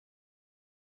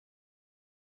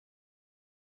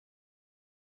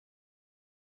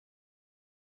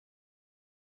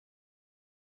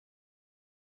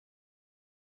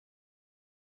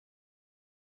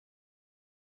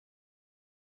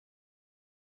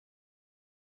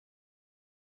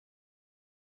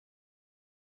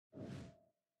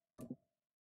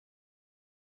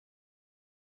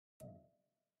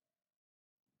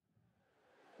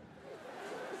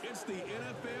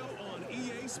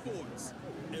Sports.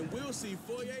 And we'll see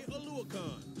Foye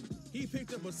Oluokun. He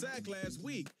picked up a sack last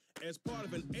week as part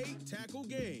of an 8-tackle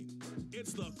game.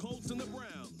 It's the Colts and the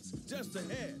Browns, just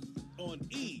ahead on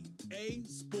EA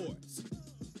Sports.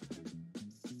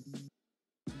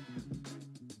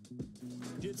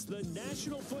 It's the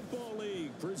National Football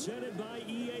League presented by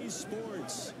EA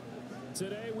Sports.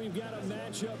 Today we've got a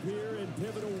matchup here in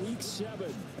pivotal week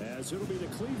 7 as it'll be the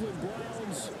Cleveland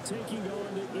Browns taking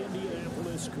on the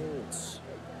Indianapolis Colts.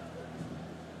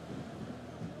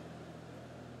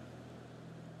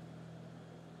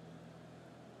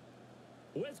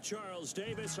 With Charles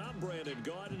Davis, I'm Brandon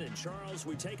Gaudin. And Charles,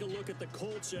 we take a look at the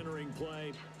Colts entering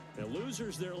play. The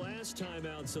losers their last time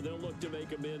out, so they'll look to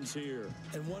make amends here.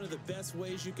 And one of the best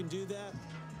ways you can do that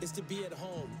is to be at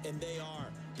home, and they are.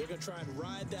 They're going to try and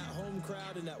ride that home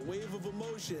crowd and that wave of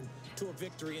emotion to a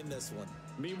victory in this one.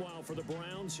 Meanwhile, for the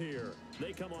Browns here,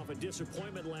 they come off a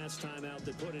disappointment last time out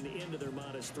that put an end to their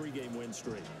modest 3-game win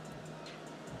streak.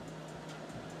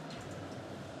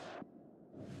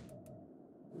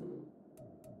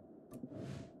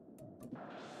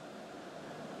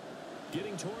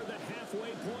 Getting toward the halfway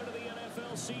point of the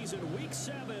NFL season, Week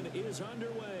 7 is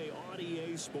underway on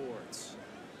EA Sports.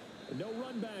 No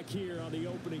run back here on the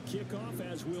opening kickoff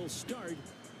as we'll start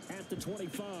at the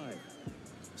 25.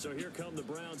 So here come the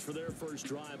Browns for their first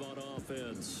drive on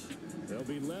offense. They'll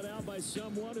be led out by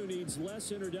someone who needs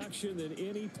less introduction than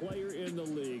any player in the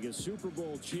league. A Super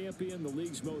Bowl champion, the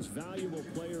league's most valuable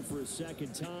player for a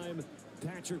second time,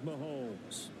 Patrick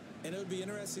Mahomes. And it would be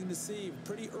interesting to see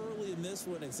pretty early in this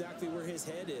one exactly where his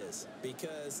head is,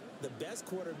 because the best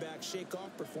quarterback shake-off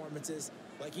performances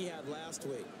like he had last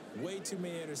week. Way too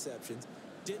many interceptions.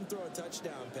 Didn't throw a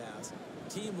touchdown pass.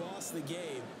 Team lost the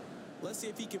game. Let's see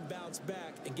if he can bounce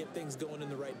back and get things going in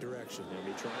the right direction. They'll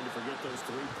be trying to forget those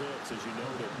 3 picks, as you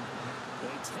noted.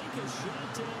 They take a shot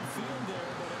downfield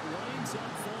there, but it winds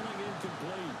up falling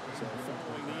incomplete. So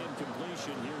following the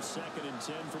incompletion, here's 2nd and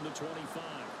 10 from the 25.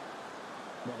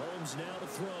 Mahomes now to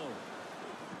throw.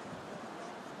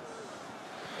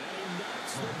 And he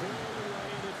knocks the ball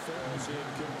away, and it falls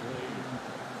incomplete.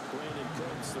 Brandon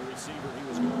Cooks, the receiver he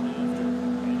was going after,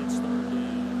 and it's 3rd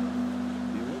down.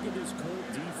 You look at this Colt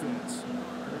defense.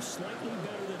 They're slightly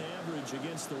better than average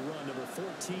against the run, number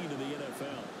 14 in the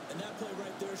NFL. And that play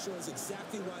right there shows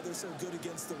exactly why they're so good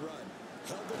against the run.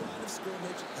 Held the line of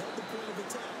scrimmage, held the point of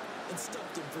attack, and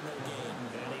stuffed him for no gain.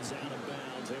 And he's out of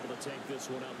bounds, able to take this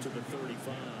one up to the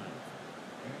 35.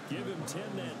 Give him 10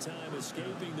 that time,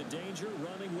 escaping the danger,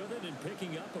 running with it, and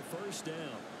picking up a first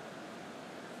down.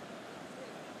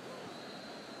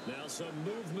 Now some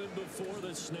movement before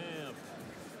the snap.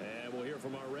 And we'll hear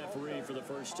from our referee for the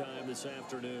first time this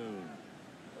afternoon.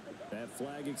 That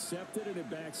flag accepted, and it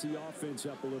backs the offense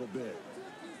up a little bit.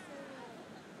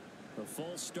 A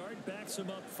false start backs him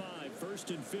up 5, 1st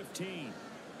and 15.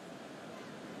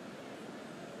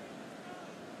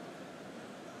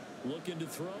 Looking to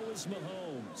throw is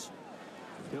Mahomes.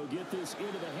 He'll get this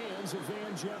into the hands of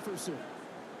Van Jefferson.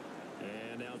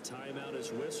 And now timeout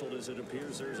is whistled as it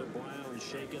appears there's a Brown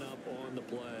shaken up on the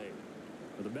play.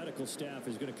 Well, the medical staff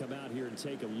is going to come out here and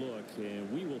take a look,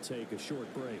 and we will take a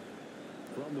short break.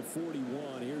 From the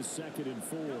 41, here's 2nd and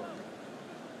 4.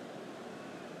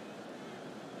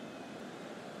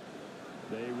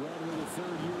 They run with a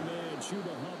 3rd-year man,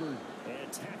 Chuba Hubbard,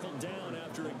 and tackled down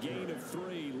after a gain of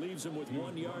 3. Leaves him with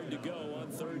 1 yard to go on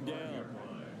 3rd down.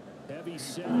 Heavy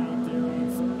set out there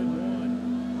on 3rd and 1.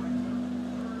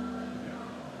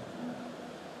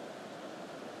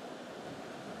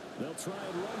 They'll try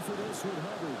and run for this with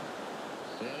Hubbard.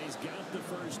 And he's got the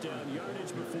first down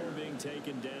yardage before being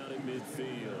taken down at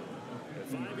midfield.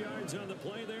 5 yards on the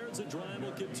play there as the drive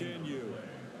will continue.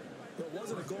 It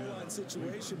wasn't a goal line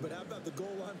situation, but how about the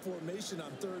goal line formation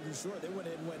on 3rd and short? They went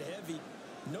in and went heavy.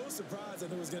 No surprise on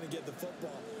who was going to get the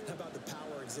football. How about the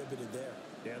power exhibited there?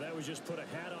 Yeah, that was just put a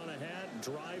hat on a hat,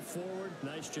 drive forward.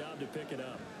 Nice job to pick it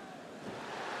up.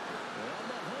 Well,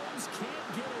 Mahomes can't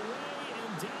get away,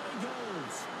 and down he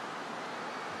goes.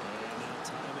 And now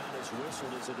timeout is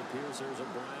whistled as it appears there's a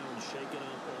Brown shaken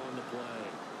up on the play.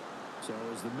 So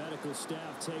as the medical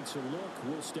staff takes a look,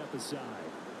 we'll step aside.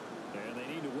 And they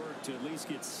need to work to at least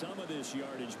get some of this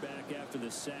yardage back after the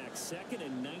sack. 2nd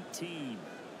and 19.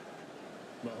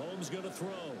 Mahomes going to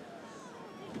throw.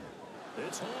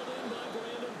 It's hauled in by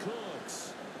Brandon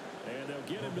Cooks. And they'll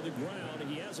get him to the ground.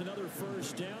 He has another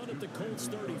first down at the Colts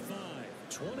 35.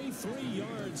 23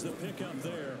 yards the pickup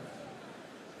there.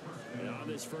 And on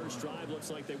this first drive, looks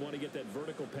like they want to get that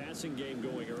vertical passing game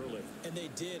going early. And they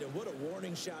did, and what a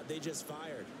warning shot they just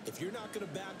fired. If you're not going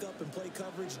to back up and play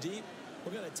coverage deep,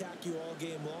 we're going to attack you all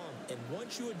game long. And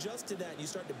once you adjust to that and you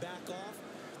start to back off,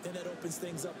 Then that opens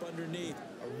things up underneath.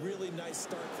 A really nice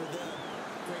start for them.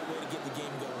 Great way to get the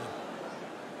game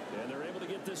going. And they're able to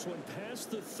get this one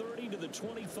past the 30 to the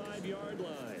 25-yard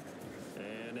line.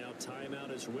 And now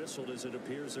timeout is whistled as it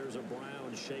appears there's a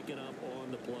Brown shaken up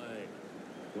on the play.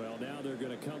 Well, now they're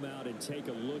going to come out and take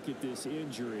a look at this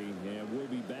injury, and we'll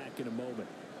be back in a moment.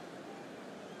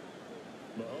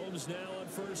 Mahomes now on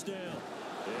first down.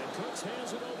 And Cooks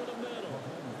has it over the middle.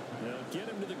 Now get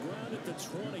him to the ground at the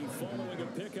 20 following a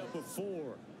pickup of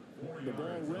 4. The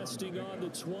ball resting on the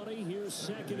 20. Here's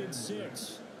 2nd and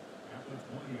 6.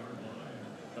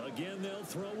 Again, they'll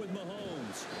throw with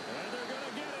Mahomes. And they're going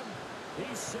to get him.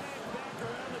 He's sacked back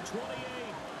around the 28.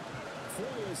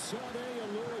 Foyesade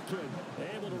Aluakin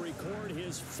able to record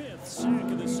his 5th sack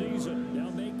of the season. Now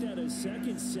make that a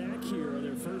 2nd sack here on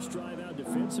their first drive out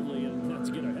defensively. And not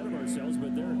to get ahead of ourselves,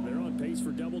 but they're on pace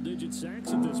for double-digit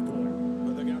sacks at this point.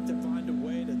 Well, they're going to have to find a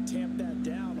way to tamp that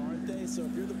down, aren't they? So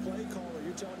if you're the play caller,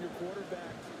 you're telling your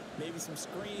quarterback maybe some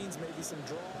screens, maybe some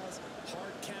draws,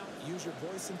 hard count, use your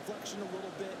voice inflection a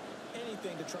little bit,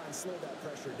 anything to try and slow that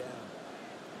pressure down.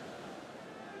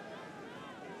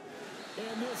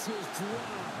 And this is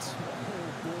dropped. Oh,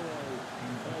 boy.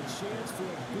 A chance for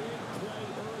a big play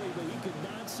early, but he could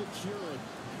not secure it.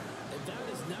 And that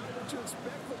is not what you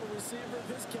expect from a receiver of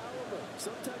his caliber.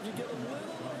 Sometimes you get a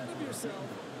little ahead of yourself.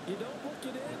 You don't look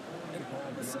it in, and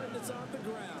all of a sudden it's on the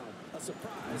ground. A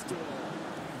surprise to all.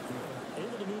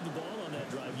 Able to move the ball on that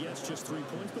drive. Yes, just 3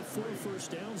 points, but 4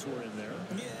 first downs were in there.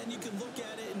 Yeah, and you can look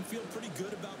at it and feel pretty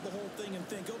good about the whole thing and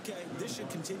think, okay, this should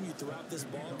continue throughout this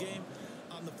ball game.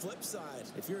 On the flip side,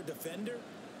 if you're a defender,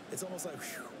 it's almost like,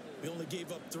 whew, we only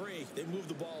gave up 3. They moved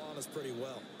the ball on us pretty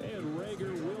well. And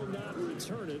Rager will not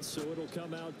return it, so it'll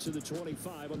come out to the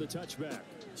 25 on the touchback.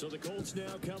 So the Colts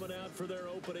now coming out for their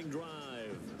opening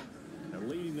drive. And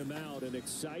leading them out, an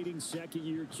exciting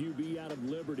second-year QB out of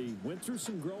Liberty. Went through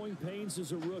some growing pains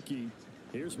as a rookie.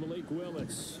 Here's Malik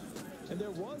Willis. And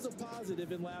there was a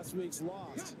positive in last week's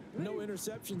loss. No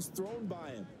interceptions thrown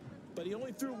by him. But he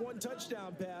only threw 1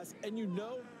 touchdown pass, and you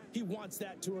know he wants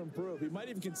that to improve. He might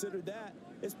even consider that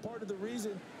as part of the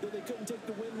reason that they couldn't take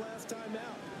the win last time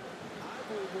out.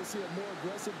 I believe we'll see a more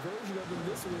aggressive version of him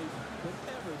this week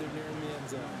whenever they're nearing the end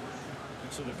zone.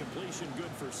 So the completion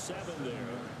good for 7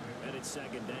 there, and it's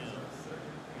 2nd down.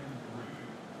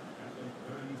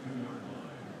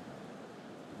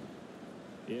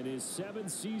 In his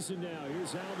 7th season now,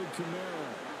 here's Alvin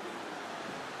Kamara.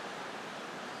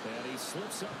 And he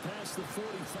slips up past the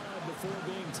 45 before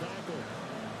being tackled.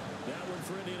 That one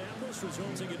for Indianapolis,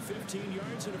 resulting in 15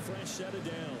 yards and a fresh set of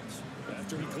downs.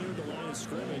 After he cleared the line of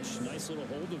scrimmage, nice little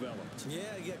hole developed.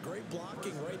 Yeah, you got great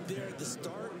blocking right there at the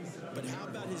start. But how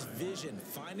about his vision,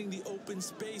 finding the open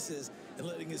spaces and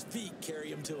letting his feet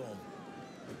carry him to him?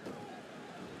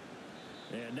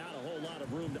 And not a whole lot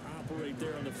of room to operate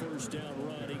there on the first down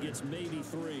run. He gets maybe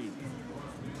 3.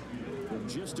 From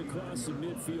just across the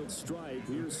midfield stripe,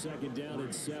 here's 2nd down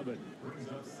and 7.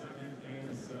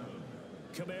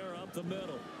 Kamara up the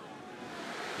middle.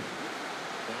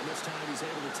 And this time he's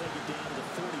able to take it down to the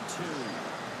 42.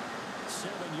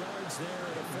 7 yards there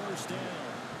and a first down.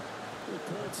 The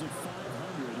Colts at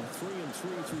 500,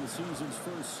 3-3 through the season's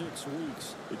first 6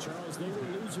 weeks. Charles, they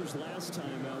were losers last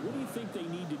time out. What do you think they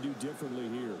need to do differently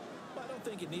here? I don't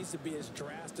think it needs to be as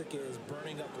drastic as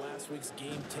burning up last week's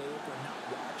game tape or not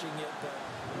watching it, but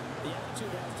the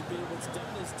attitude has to be what's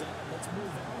done is done. Let's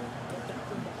move on, put that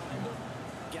one behind them,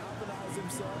 galvanize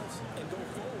themselves, and go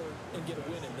forward and get a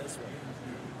win in this one.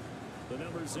 The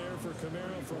numbers there for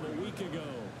Kamara from a week ago.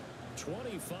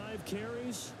 25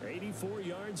 carries, 84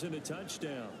 yards, and a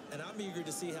touchdown. And I'm eager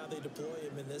to see how they deploy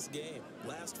him in this game.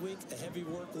 Last week, a heavy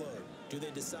workload. Do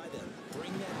they decide to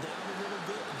bring that down a little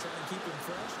bit and try and keep him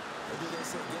fresh? Or do they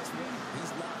say, guess what?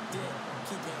 He's locked in.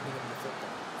 Keep handing him the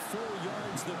football. 4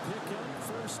 yards the pickup,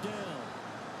 first down.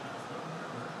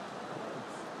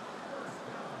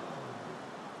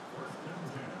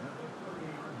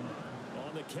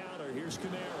 On the counter, here's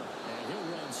Kamara. And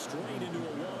he'll run straight into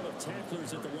a wall of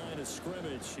tacklers at the line of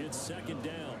scrimmage. It's 2nd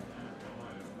down.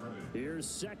 Here's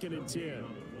 2nd and 10.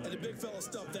 And the big fella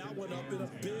stuffed that one up in a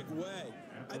big way.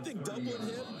 I think doubling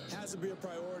him has to be a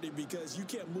priority because you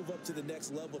can't move up to the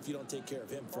next level if you don't take care of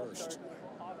him first.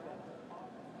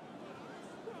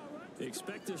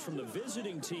 Expect this from the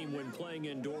visiting team when playing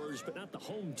indoors, but not the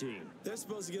home team. They're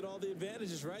supposed to get all the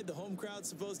advantages, right? The home crowd's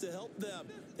supposed to help them.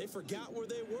 They forgot where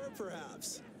they were,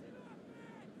 perhaps.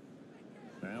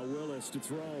 Now Willis to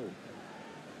throw.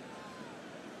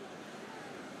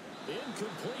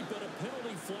 Incomplete, but a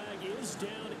penalty flag is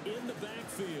down in the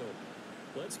backfield.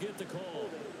 Let's get the call.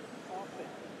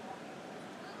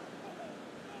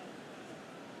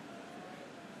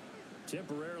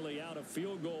 Temporarily out of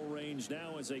field goal range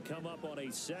now as they come up on a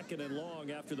 2nd and long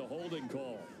after the holding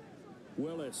call.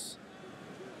 Willis.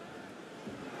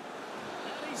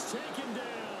 And he's taken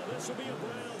down. This will be a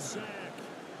Brown sack.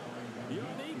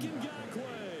 Yannick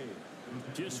Ngakoue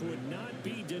just would not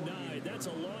be denied. That's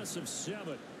a loss of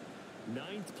 7.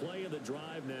 9th play of the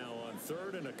drive now on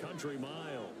 3rd and a country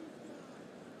mile.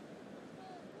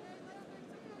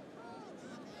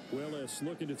 Willis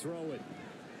looking to throw it.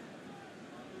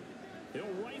 He'll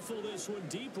rifle this one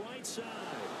deep right side.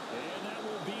 And that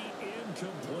will be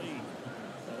incomplete.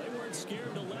 Well, they weren't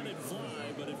scared to let it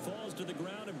fly, but it falls to the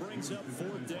ground and brings up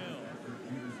 4th down.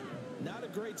 Not a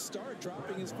great start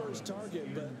dropping his first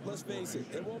target, but let's face it,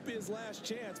 it won't be his last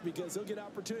chance because he'll get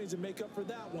opportunities to make up for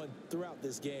that one throughout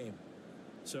this game.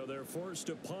 So they're forced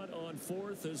to punt on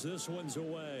 4th as this one's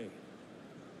away.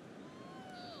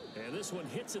 And this one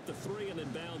hits at the 3 and then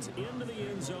bounds into the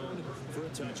end zone for a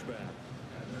touchback.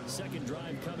 Second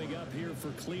drive coming up here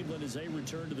for Cleveland as they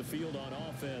return to the field on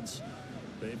offense.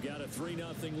 They've got a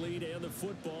 3-0 lead and the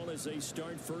football as they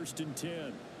start 1st and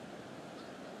 10.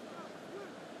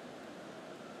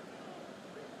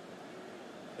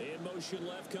 In motion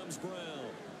left comes Brown.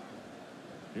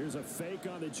 Here's a fake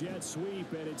on the jet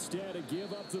sweep, and instead a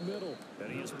give up the middle.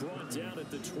 And he is brought down at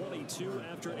the 22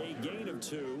 after a gain of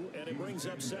 2, and it brings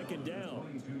up 2nd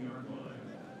down.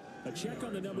 A check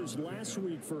on the numbers last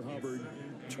week for Hubbard.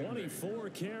 24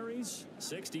 carries,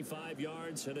 65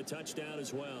 yards, and a touchdown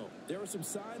as well. There were some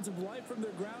signs of life from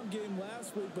their ground game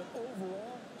last week, but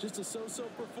overall, just a so-so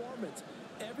performance.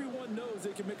 Everyone knows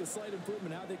they can make a slight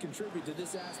improvement how they contribute to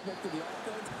this aspect of the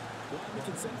offense. Linemen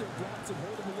can set their blocks and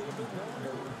hold them a little bit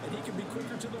longer, and he can be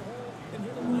quicker to the hole and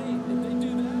hit a lane. If they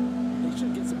do that, they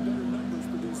should get some better numbers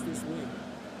produced this week.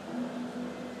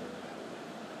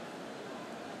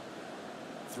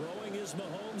 Throwing is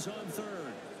Mahomes on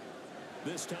 3rd.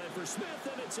 This time for Smith,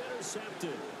 and it's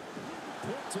intercepted.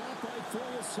 Picked up by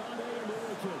Foyesade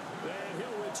American. And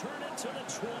he'll return it to the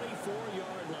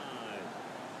 24-yard line.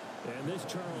 And this,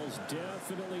 Charles,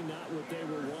 definitely not what they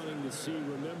were wanting to see.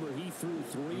 Remember, he threw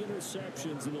 3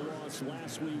 interceptions in the loss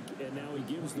last week, and now he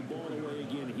gives the ball away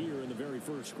again here in the very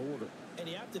first quarter. And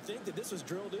you have to think that this was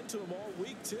drilled into him all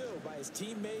week, too, by his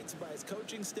teammates, by his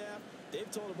coaching staff.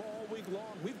 They've told him all week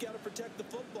long, we've got to protect the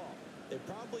football. They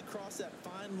probably crossed that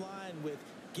fine line with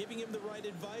giving him the right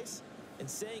advice and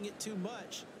saying it too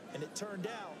much, and it turned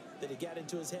out that it got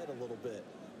into his head a little bit.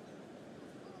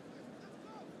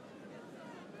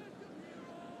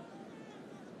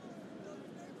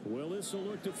 Willis will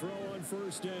look to throw on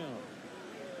 1st down.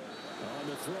 On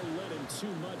the throw led him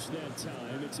too much that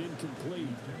time. It's incomplete.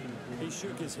 He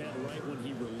shook his head right when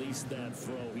he released that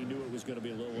throw. He knew it was going to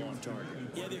be a little off target.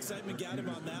 Yeah, the excitement got him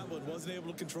on that one. Wasn't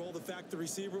able to control the fact the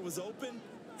receiver was open,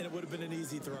 and it would have been an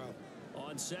easy throw.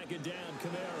 On 2nd down,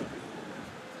 Kamara.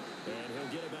 And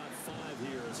he'll get about 5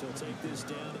 here as he'll take this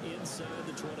down inside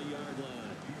the 20-yard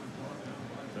line.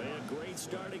 They had great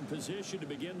starting position to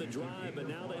begin the drive, but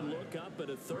now they look up at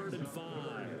a 3rd and 5.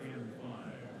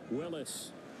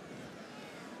 Willis.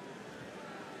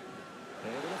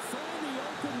 Able to find the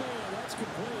open man. That's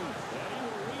complete. And he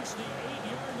will reach the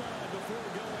 8-yard line before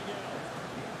going out.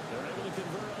 They're able to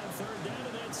convert on 3rd down,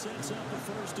 and that sets up a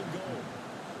 1st and goal.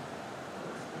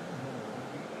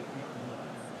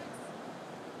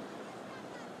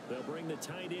 They'll bring the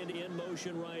tight end in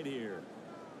motion right here.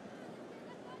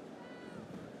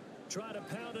 Try to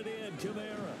pound it in,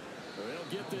 Kamara.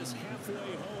 They'll get this halfway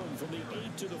home from the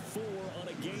 8 to the 4 on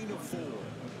a gain of 4.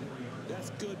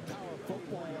 That's good power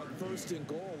football on 1st and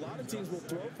goal. A lot of teams will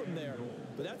throw from there,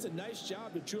 but that's a nice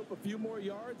job to chew up a few more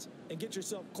yards and get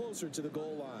yourself closer to the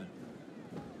goal line.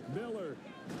 Miller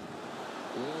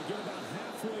will get about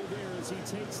halfway there as he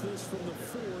takes this from the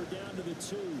 4 down to the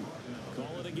 2.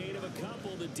 Call it a gain of a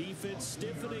couple. The defense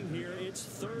stiffening here. It's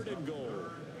 3rd and goal.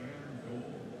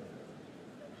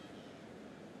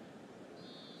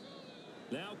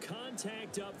 Now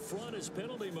contact up front as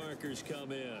penalty markers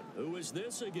come in. Who is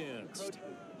this against?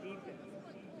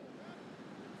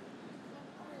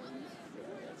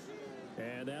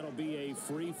 And that'll be a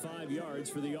free 5 yards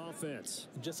for the offense.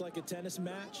 Just like a tennis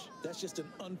match, that's just an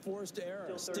unforced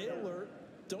error. Stay alert,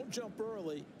 don't jump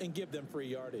early, and give them free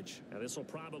yardage. And this will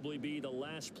probably be the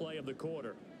last play of the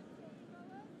quarter.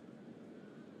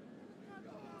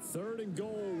 3rd and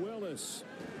goal, Willis.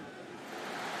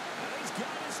 He's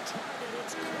got his target.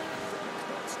 It's caught for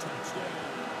a Colts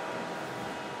touchdown.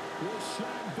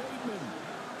 Rashad Bateman,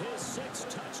 his 6th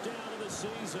touchdown of the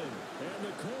season. And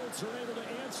the Colts are able to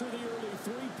answer the early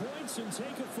 3 points and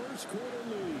take a first quarter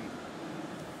lead.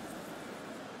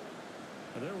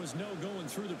 There was no going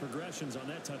through the progressions on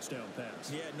that touchdown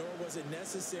pass. Yeah, nor was it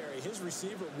necessary. His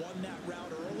receiver won that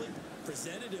route early,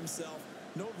 presented himself.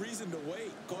 No reason to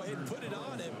wait. Go ahead and put it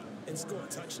on him and score a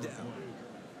touchdown.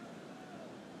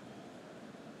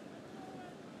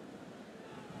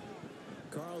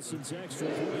 Carlson's extra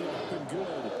point up and good.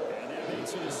 And that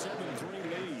makes it a 7-3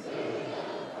 lead.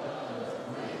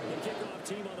 The kickoff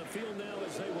team on the field now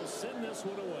as they will send this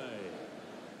one away.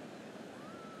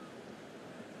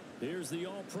 Here's the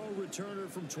all-pro returner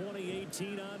from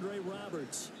 2018, Andre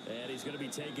Roberts. And he's going to be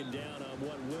taken down on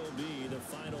what will be the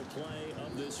final play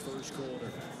of this first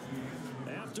quarter.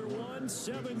 After one,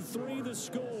 7-3 the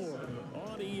score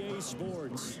on EA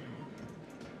Sports.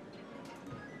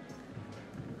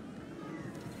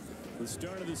 The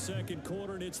start of the second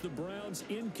quarter, and it's the Browns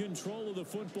in control of the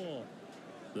football.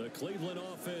 The Cleveland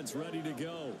offense ready to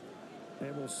go.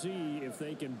 And we'll see if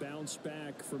they can bounce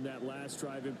back from that last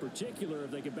drive, in particular, if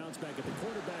they can bounce back at the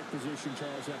quarterback position,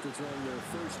 Charles, after throwing their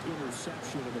first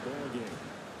interception of the ball game.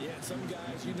 Yeah, some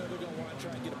guys, you know they're going to want to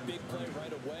try and get a big play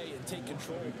right away and take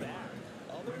control back.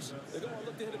 Others, they're going to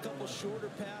look to hit a couple shorter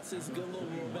passes and get a little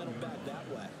momentum back that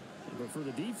way. But for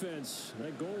the defense,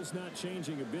 that goal's not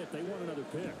changing a bit. They want another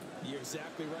pick. You're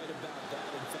exactly right about that.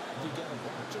 In fact, you got to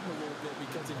watch them a little bit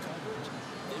because in coverage,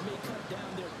 they may cut down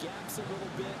their gaps a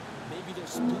little bit, maybe their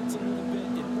splits a little bit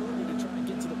in order to try and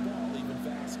get to the ball even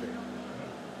faster.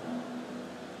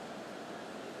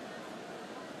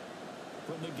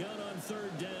 From the gun on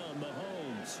third down,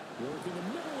 Mahomes working the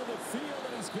middle of the field,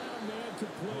 and he's got a man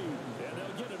complete. And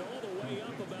they'll get it all the way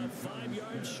up about 5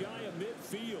 yards shy of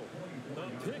midfield. A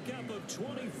pickup of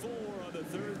 24 on the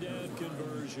third down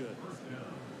conversion.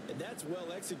 And that's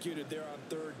well executed there on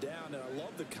third down. And I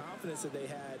love the confidence that they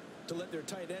had to let their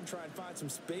tight end try and find some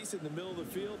space in the middle of the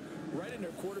field, right in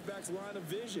their quarterback's line of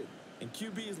vision. And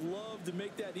QBs love to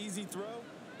make that easy throw,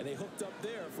 and they hooked up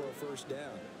there for a first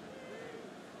down.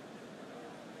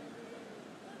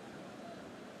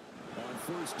 On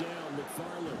first down,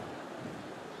 McFarland.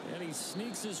 And he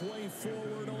sneaks his way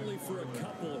forward only for a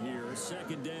couple here.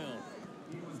 Second down.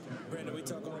 Brandon, we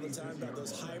talk all the time about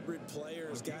those hybrid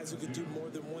players, guys who can do more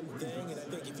than one thing. And I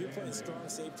think if you're playing strong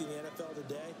safety in the NFL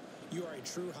today, you are a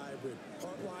true hybrid.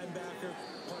 Part linebacker,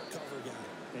 part cover guy.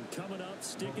 And coming up,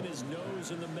 sticking his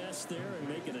nose in the mess there and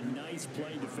making a nice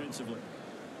play defensively.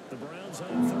 The Browns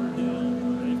on third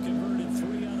down. They've converted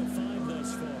 3 out of 5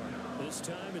 thus far. This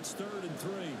time it's 3rd and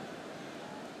 3.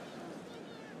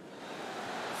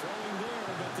 Throwing there,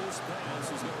 but this pass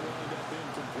is going to wind up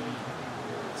incomplete.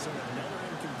 So another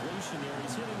incompletion there.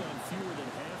 He's hitting on fewer than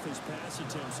half his pass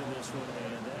attempts in this one,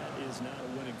 and that is not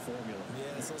a winning formula.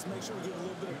 Yeah, so let's make sure we give a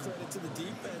little bit of credit to the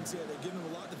defense here. They're giving him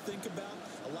a lot to think about,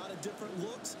 a lot of different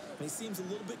looks, and he seems a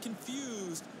little bit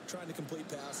confused trying to complete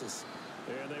passes.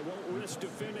 And they won't risk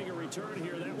defending a return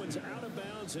here. That one's out of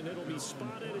bounds, and it'll be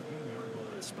spotted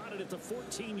at the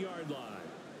 14-yard line.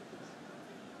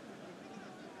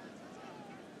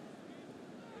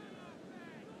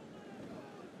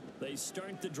 They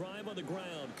start the drive on the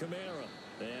ground. Kamara.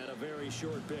 And a very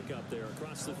short pickup there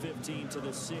across the 15 to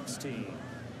the 16.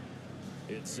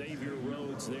 It's Xavier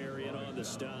Rhodes there in on the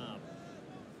stop.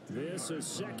 This is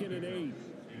 2nd and 8.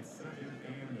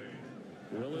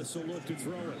 Willis will look to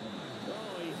throw it.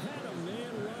 Oh, he had a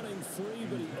man running free,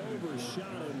 but he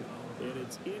overshot him, and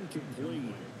it's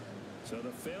incomplete. So the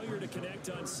failure to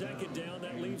connect on second down,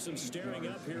 that leaves him staring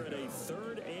up here at a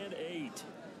 3rd and 8.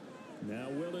 Now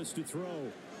Willis to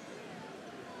throw.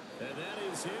 And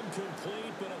that is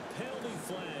incomplete, but a penalty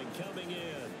flag coming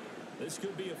in. This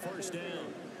could be a first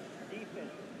down.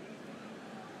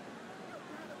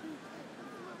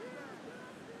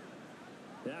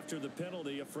 After the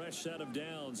penalty, a fresh set of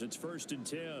downs. It's 1st and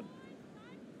 10.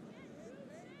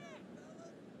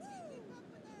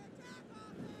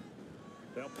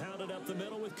 They'll pound it up the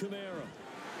middle with Kamara.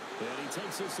 And he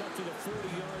takes us up to the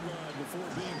 40-yard line before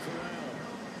being corralled.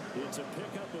 It's a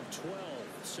pickup of 12.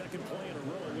 Second play in a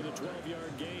row with a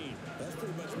 12-yard gain. That's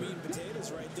pretty much meat and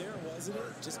potatoes right there, wasn't it?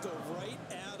 Just go right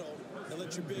at them and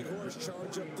let your big horse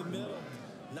charge up the middle.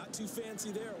 Not too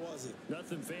fancy there, was it?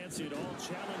 Nothing fancy at all,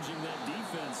 challenging that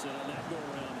defense. And on that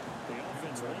go-around, the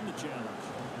offense won the challenge.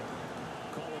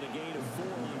 Call it a gain of 4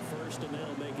 on first, and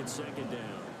they'll make it second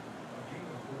down.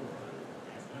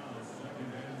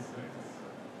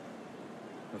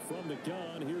 From the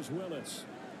gun, here's Willis.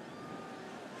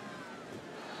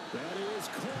 That is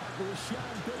caught.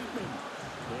 Rashad Bateman.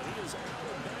 And he is out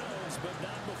of bounds, but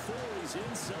not before he's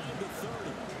inside the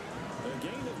 30. A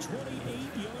gain of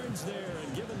 28 yards there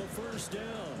and give him a first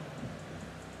down.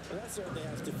 Well, that certainly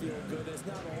has to feel good. It's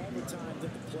not all the time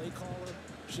that the play caller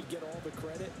should get all the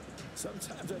credit.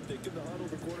 Sometimes I think in the huddle,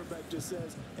 the quarterback just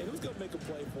says, hey, who's going to make a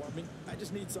play for me? I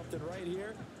just need something right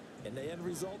here. And the end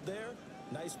result there,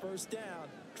 nice first down.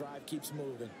 Drive keeps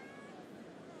moving.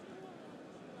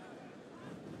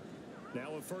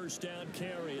 Now a first down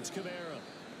carry. It's Kamara.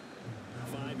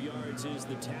 5 yards is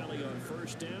the tally on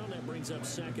first down. That brings up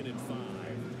 2nd and 5.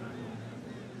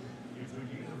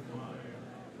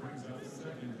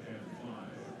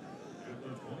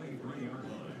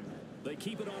 They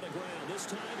keep it on the ground. This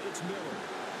time it's Miller.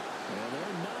 And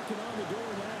they're knocking on the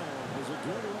door now. There's a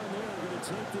good run there. Going to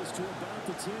take this to about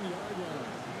the 10-yard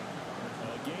line.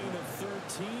 A gain of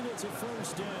 13. It's a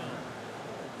first down.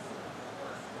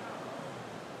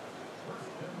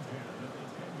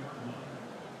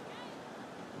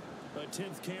 A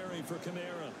 10th carry for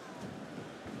Kamara.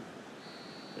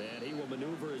 And he will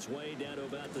maneuver his way down to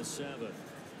about the 7th.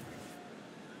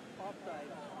 Offside.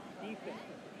 Defense.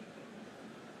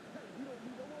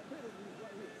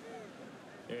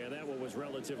 And that one was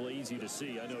relatively easy to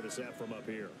see. I noticed that from up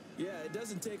here. Yeah, it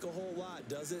doesn't take a whole lot,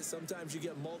 does it? Sometimes you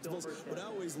get multiples. What I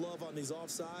always love on these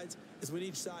offsides is when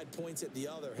each side points at the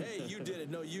other. Hey, you did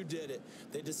it. No, you did it.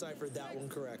 They deciphered that one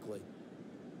correctly.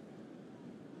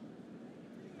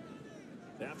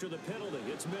 After the penalty,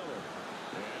 it's Miller.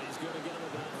 And he's going to get him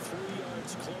about 3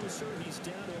 yards closer. He's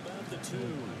down to about the 2.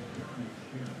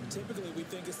 Typically, we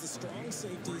think it's the strong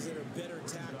safeties that are better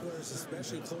tacklers,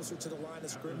 especially closer to the line of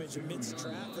scrimmage amidst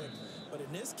traffic. But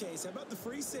in this case, how about the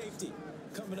free safety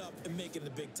coming up and making the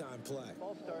big-time play?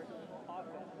 False start. Offense.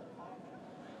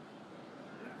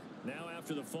 Now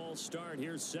after the false start,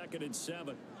 here's 2nd and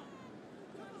 7.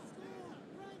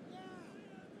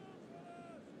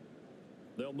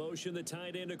 They'll motion the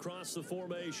tight end across the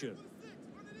formation.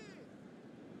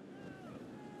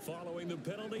 Following the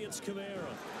penalty, it's Kamara.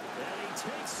 And he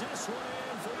takes this one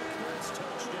in for the Colts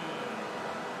touchdown.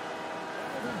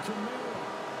 Alvin Kamara,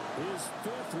 his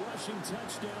 5th rushing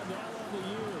touchdown now on the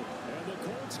year. And the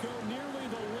Colts go nearly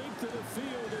the length of the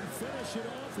field and finish it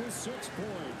off with 6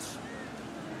 points.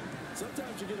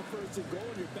 Sometimes you get a first and goal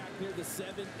and you're back near the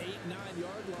 7, 8,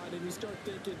 9-yard line and you start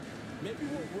thinking, maybe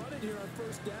we'll run it here on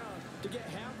first down to get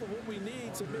half of what we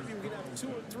need, so maybe we can have 2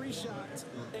 or 3 shots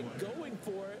and going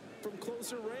for it from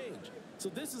closer range. So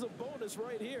this is a bonus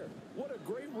right here. What a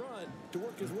great run to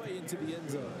work his way into the end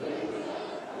zone.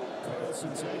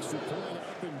 Carlson's extra point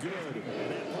up and good.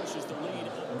 And that pushes the lead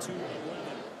up to 11.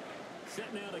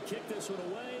 Set now to kick this one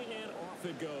away, and off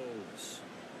it goes.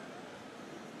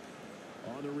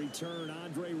 On the return,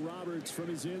 Andre Roberts from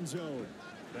his end zone.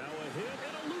 Now a hit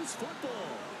and a loose football.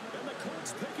 And the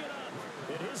Colts pick it up.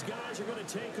 And his guys are going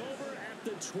to take over at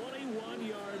the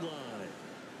 21-yard line.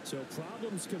 So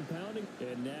problems compounding.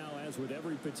 And now, as with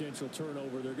every potential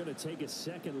turnover, they're going to take a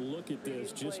second look at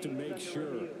this just to make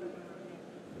sure.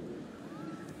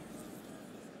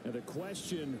 Now the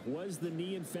question, was the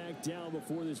knee in fact down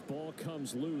before this ball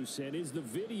comes loose? And is the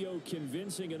video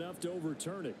convincing enough to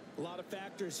overturn it? A lot of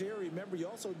factors here. Remember, you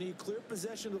also need clear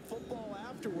possession of the football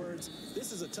afterwards.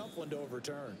 This is a tough one to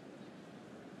overturn.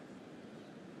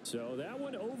 So that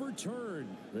one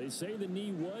overturned. They say the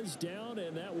knee was down,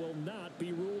 and that will not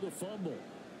be ruled a fumble.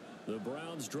 The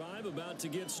Browns drive about to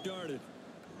get started.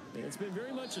 It's been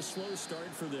very much a slow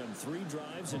start for them. 3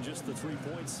 drives and just the 3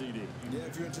 points, CD. Yeah,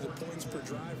 if you're into the points per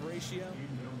drive ratio,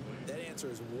 that answer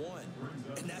is 1.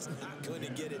 And that's not going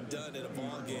to get it done in a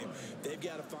ball game. They've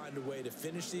got to find a way to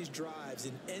finish these drives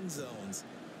in end zones,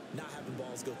 not having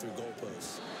balls go through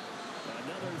goalposts.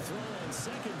 Another throw on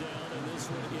 2nd down, and this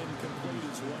one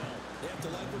incomplete as well. They have to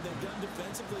like what they've done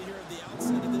defensively here at the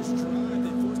outset of this drive.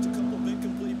 They forced a couple of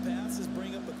incomplete passes,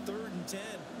 bring up a 3rd and 10.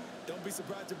 Don't be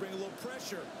surprised to bring a little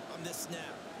pressure on this snap.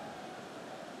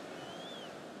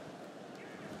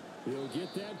 He'll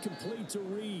get that complete to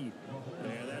Reed.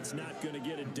 And that's not going to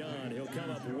get it done. He'll come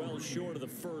up well short of the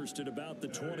 1st at about the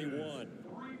 21.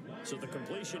 So the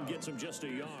completion gets him just a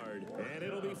yard, and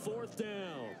it'll be 4th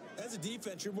down. As a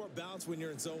defense, you're more balanced when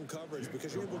you're in zone coverage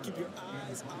because you're able to keep your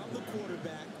eyes on the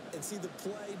quarterback and see the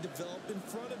play develop in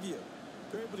front of you.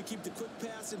 You're able to keep the quick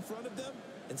pass in front of them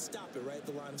and stop it right at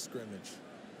the line of scrimmage.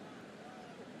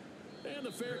 And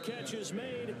the fair catch is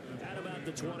made at about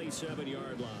the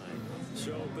 27-yard line.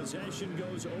 So possession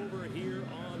goes over here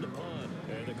on the punt.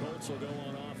 And the Colts will go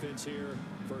on offense here,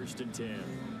 1st and 10.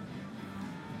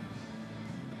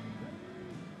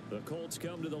 The Colts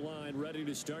come to the line ready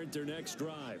to start their next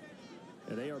drive.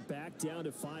 And they are back down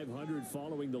to 500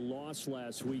 following the loss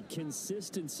last week.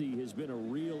 Consistency has been a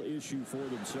real issue for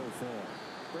them so far.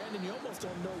 Brandon, you almost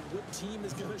don't know what team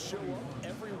is going to show up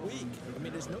every week. I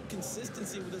mean, there's no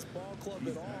consistency with this ball club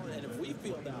at all, and if we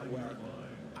feel that way,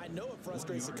 I know it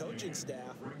frustrates the coaching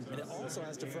staff, and it also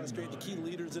has to frustrate the key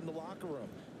leaders in the locker room.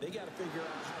 They got to figure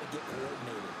out how to get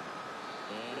coordinated.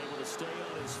 And able to stay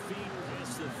on his feet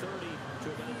past the 30 to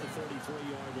about the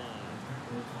 33-yard line.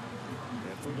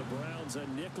 And for the Browns, a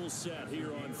nickel set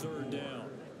here on third down.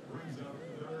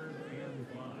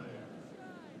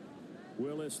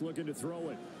 Willis looking to throw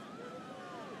it.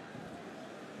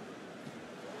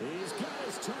 He's got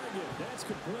his target. That's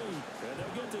complete. And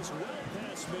they'll get this well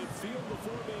past midfield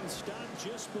before being stopped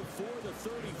just before the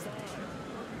 35.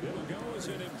 It'll go as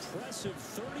an impressive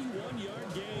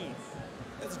 31-yard gain.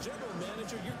 As a general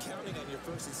manager, you're counting on your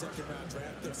first and second round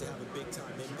draft picks to have a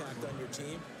big-time impact on your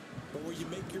team. But where you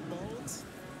make your bones,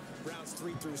 rounds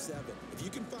 3 through 7. If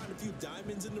you can find a few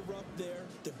diamonds in the rough there,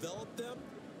 develop them,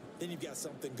 then you've got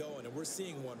something going, and we're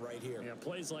seeing one right here. Yeah,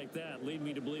 plays like that lead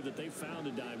me to believe that they found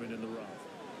a diamond in the rough.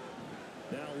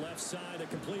 Now left side, a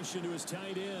completion to his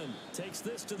tight end. Takes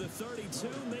this to the 32,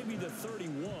 maybe the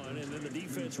 31, and then the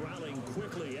defense rallying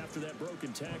quickly after that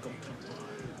broken tackle.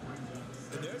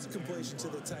 And there's a completion to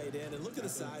the tight end, and look at the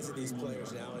size of these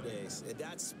players nowadays. At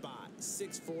that spot,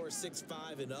 6'4",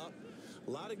 6'5", and up. A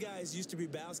lot of guys used to be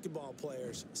basketball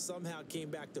players, somehow came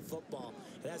back to football,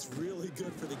 and that's really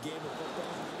good for the game of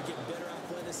football. You get better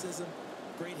athleticism,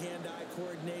 great hand-eye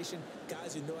coordination,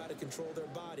 guys who know how to control their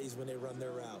bodies when they run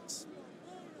their routes.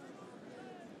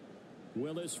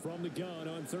 Willis from the gun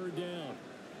on third down.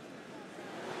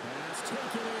 That's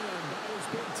taken in by his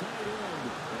big tight end.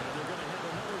 And they're going to have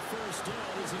another first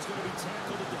down as he's going to be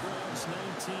tackled at the Browns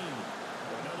 19.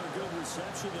 Another good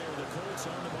reception there. The Colts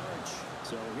on the march.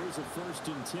 So here's a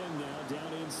 1st and 10 now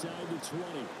down inside the 20.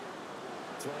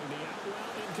 Throwing the out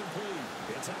route incomplete.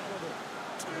 It's Oliver.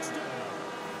 Touchdown.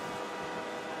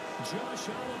 Josh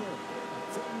Oliver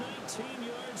from 19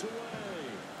 yards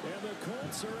away. And the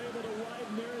Colts are able to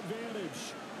widen their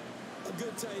advantage. A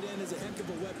good tight end is a heck of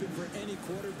a weapon for any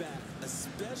quarterback,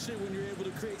 especially when you're able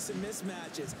to create some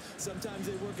mismatches. Sometimes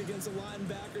they work against a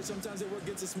linebacker, sometimes they work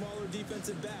against a smaller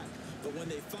defensive back. But when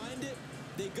they find it,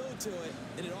 they go to it,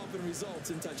 and it often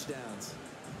results in touchdowns.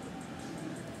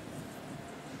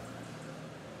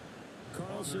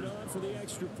 Carlson on for the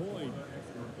extra point.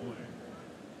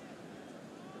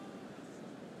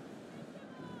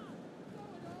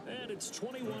 And it's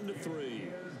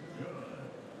 21-3.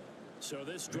 So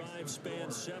this drive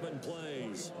spans 7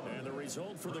 plays, and the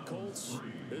result for the Colts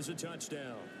is a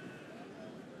touchdown.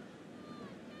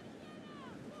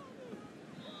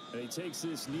 And he takes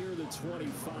this near the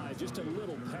 25, just a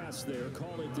little pass there,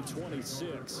 call it the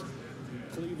 26.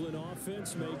 Cleveland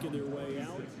offense making their way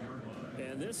out.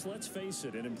 And this, let's face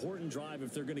it, an important drive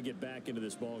if they're going to get back into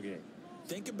this ballgame.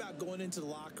 Think about going into the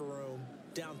locker room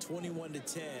down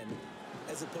 21-10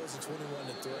 as opposed to 21-3.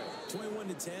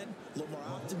 21-10, a little more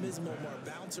optimism, a little more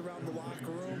bounce around the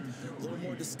locker room, a little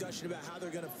more discussion about how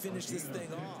they're going to finish this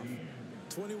thing off.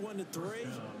 21-3,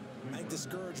 I think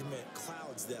discouragement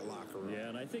clouds that locker room. Yeah,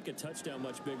 and I think a touchdown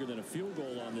much bigger than a field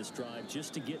goal on this drive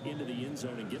just to get into the end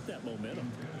zone and get that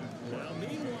momentum. Well,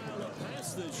 meanwhile, a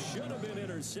pass that should have been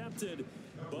intercepted,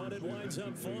 but it winds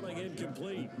up falling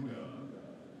incomplete.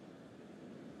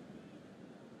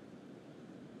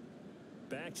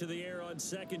 Back to the air on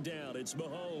 2nd down. It's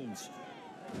Mahomes.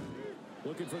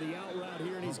 Looking for the out route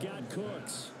here, and he's got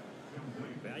Cooks.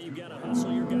 Now you've got to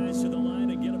hustle your guys to the line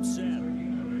and get them set.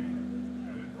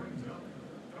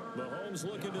 Mahomes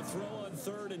looking to throw on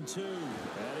 3rd and 2.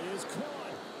 That is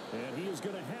caught. And he is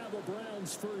going to have a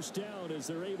Browns first down as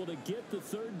they're able to get the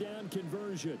 3rd down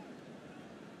conversion.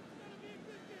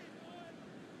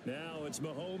 Now it's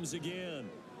Mahomes again.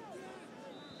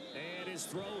 And his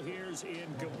throw here is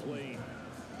incomplete.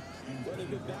 Well, they've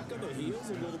been back on their heels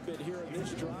a little bit here on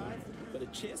this drive, but a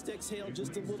chance to exhale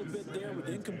just a little bit there with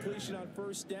incompletion on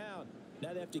 1st down.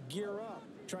 Now they have to gear up,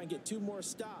 try and get 2 more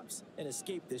stops, and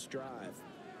escape this drive.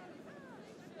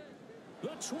 The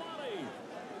 20.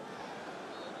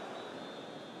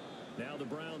 Now the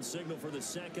Browns signal for the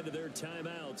 2nd of their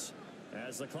timeouts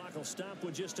as the clock will stop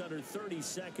with just under 30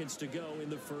 seconds to go in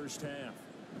the first half.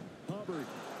 Hubbard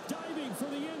diving for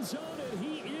the end zone, and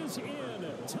he is in.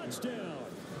 Touchdown.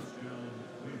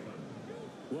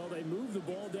 Well, they move the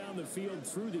ball down the field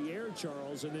through the air,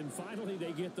 Charles, and then finally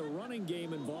they get the running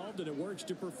game involved, and it works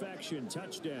to perfection.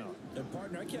 Touchdown. And,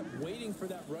 partner, I kept waiting for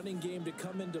that running game to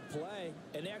come into play,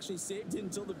 and actually saved it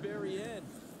until the very end.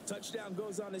 Touchdown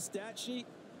goes on his stat sheet,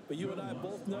 but you and I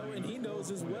both know, and he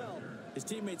knows as well, his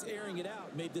teammates airing it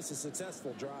out made this a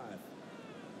successful drive.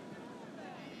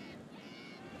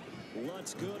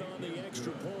 Lutz good on the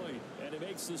extra point, and it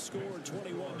makes the score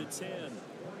 21-10.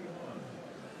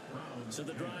 So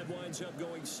the drive winds up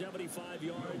going 75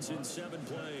 yards in 7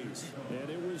 plays. And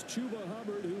it was Chuba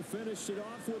Hubbard who finished it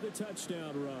off with a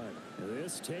touchdown run.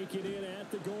 This taken in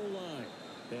at the goal line.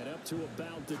 And up to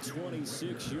about the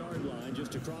 26-yard line,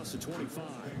 just across the 25.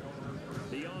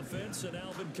 The offense and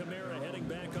Alvin Kamara heading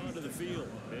back onto the field.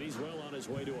 And he's well on his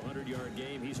way to a 100-yard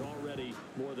game. He's already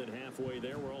more than halfway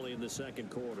there. We're only in the second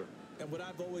quarter. And what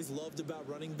I've always loved about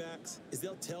running backs is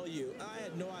they'll tell you, I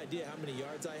had no idea how many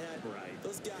yards I had. Right.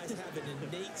 Those guys have an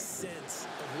innate sense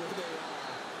of where they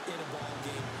are in a ball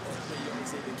game and how many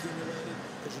yards they've accumulated,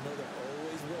 because you know they're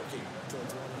always working towards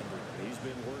 100. He's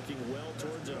been working well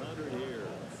towards 100 here.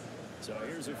 So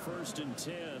here's a 1st and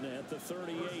 10 at the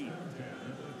 38.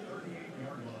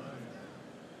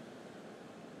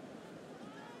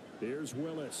 Here's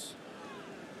Willis.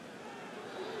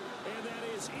 And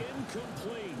that is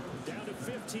incomplete. Down to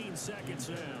 15 seconds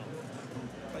now.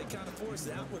 He kind of forced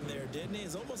that one there, didn't he?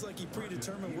 It's almost like he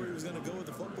predetermined where he was going to go with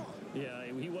the football. Yeah,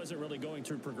 he wasn't really going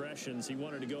through progressions. He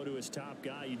wanted to go to his top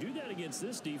guy. You do that against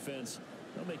this defense,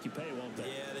 they'll make you pay, won't they?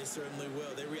 Yeah, they certainly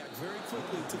will. They react very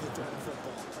quickly to the threat of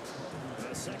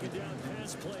football. A 2nd down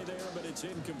pass play there, but it's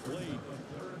incomplete.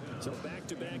 So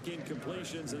back-to-back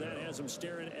incompletions, and that has him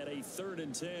staring at a 3rd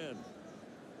and 10.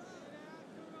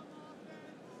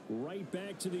 Right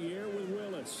back to the air with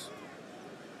Willis.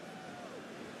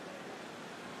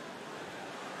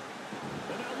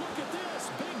 And now look at this.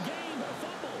 Big game, a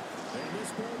fumble. And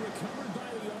this ball recovered by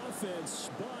the offense,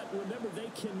 but remember, they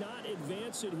cannot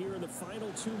advance it here in the final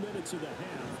 2 minutes of the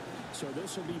half. So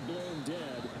this will be blown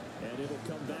dead, and it'll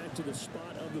come back to the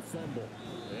spot of the fumble.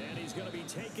 And he's going to be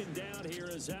taken down here,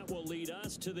 as that will lead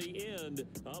us to the end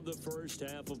of the first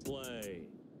half of play.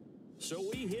 So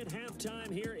we hit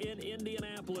halftime here in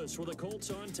Indianapolis with the Colts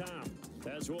on top.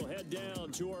 As we'll head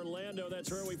down to Orlando,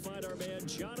 that's where we find our man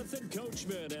Jonathan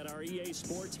Coachman at our EA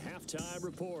Sports Halftime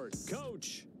Report.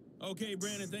 Coach. Okay,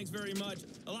 Brandon, thanks very much.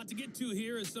 A lot to get to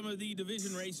here as some of the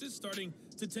division races starting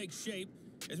to take shape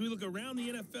as we look around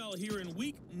the NFL here in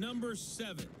week number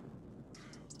 7.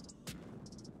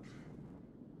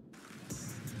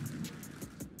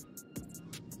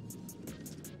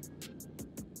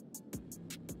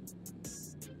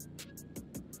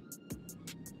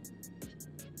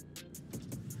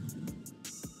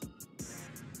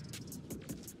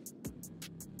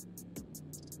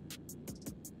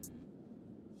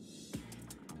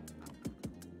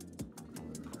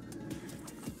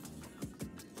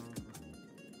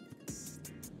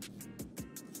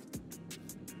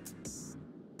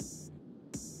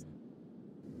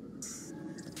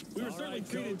 We were certainly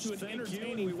treated to an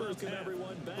entertaining first half.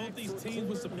 Both these teams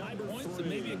with some high points and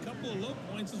maybe a couple of low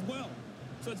points as well.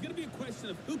 So it's going to be a question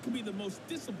of who can be the most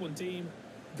disciplined team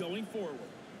going forward.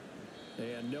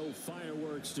 And no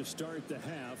fireworks to start the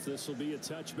half. This will be a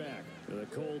touchback. The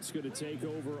Colts going to take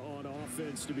over on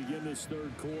offense to begin this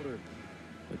 3rd quarter.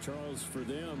 But Charles, for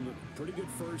them, pretty good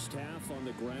first half on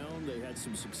the ground. They had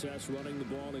some success running the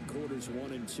ball in quarters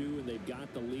 1 and 2, and they've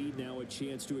got the lead now, a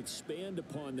chance to expand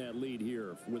upon that lead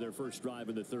here with their first drive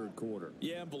in the 3rd quarter.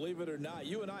 Yeah, and believe it or not,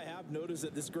 you and I have noticed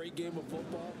that this great game of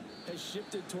football has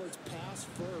shifted towards pass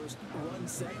first, run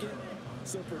second.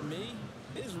 So for me,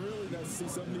 it's really nice to see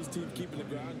some of these teams keeping the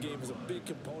ground game as a big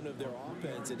component of their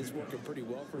offense, and it's working pretty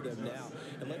well for them now.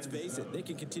 And let's face it, they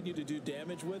can continue to do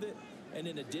damage with it. And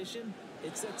in addition,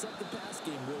 it sets up the pass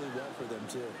game really well for them,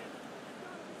 too.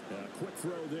 Quick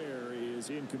throw there is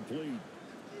incomplete.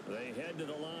 They head to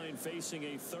the line facing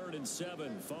a 3rd and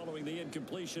 7 following the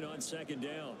incompletion on 2nd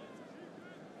down.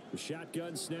 The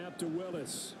shotgun snap to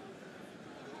Willis.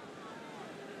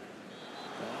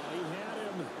 Oh, he had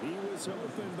him. He was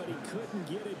open, but he couldn't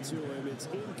get it to him. It's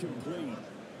incomplete.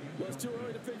 Well, it's too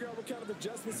early to figure out what kind of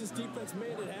adjustments this defense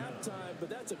made at halftime, but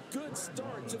that's a good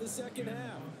start to the second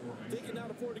half. They can now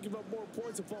afford to give up more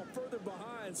points and fall further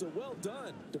behind, so well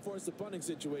done to force the punting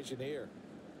situation here.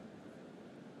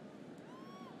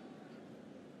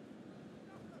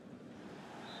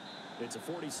 It's a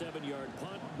 47-yard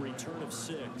punt, return of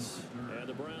 6. And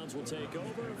the Browns will take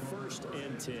over, 1st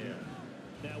and 10.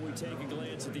 Now we take a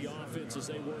glance at the offense as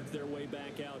they work their way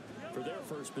back out for their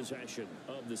first possession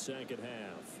of the second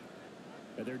half.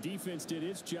 And their defense did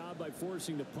its job by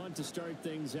forcing the punt to start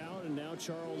things out. And now,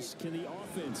 Charles, can the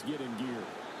offense get in gear?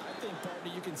 I think,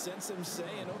 partner, you can sense them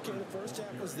saying, okay, the first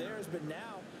half was theirs, but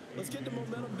now let's get the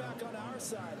momentum back on our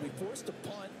side. We forced a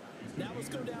punt. Now let's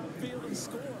go downfield and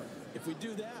score. If we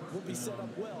do that, we'll be set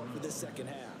up well for the second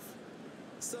half.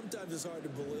 Sometimes it's hard to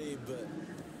believe, but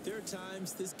there are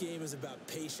times this game is about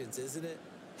patience, isn't it?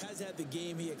 Has had the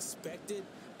game he expected,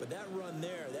 But that run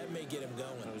there, that may get him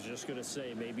going. I was just going to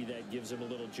say, maybe that gives him a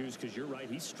little juice, because you're right,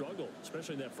 he struggled,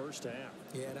 especially in that first half.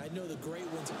 Yeah, and I know the great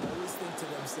ones always think to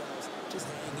themselves, just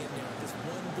hang in there. Just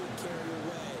one good carry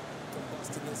away from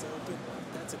busting this open.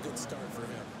 That's a good start for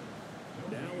him.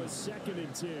 Now a 2nd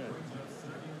and 10.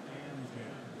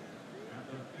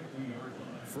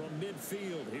 From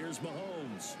midfield, here's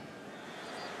Mahomes.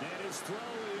 And his throw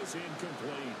is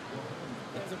incomplete.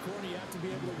 As a corner, you have to be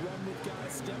able to run with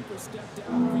guys step for step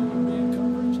down field in man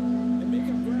coverage and make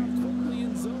up ground quickly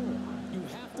in zone. You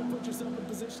have to put yourself in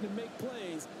position to make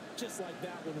plays, just like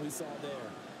that one we saw there.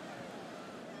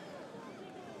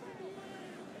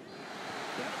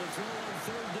 Got the throw on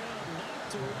 3rd down,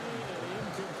 knocked away and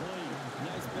incomplete.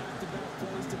 Nice back-to-back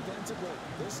plays defensively.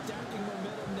 They're stacking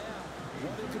momentum now.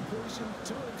 1 incompletion,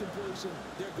 2 incompletion.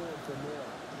 They're going for more.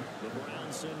 The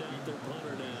Browns send out their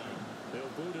punter now.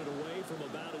 They'll boot it away from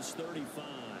about his 35.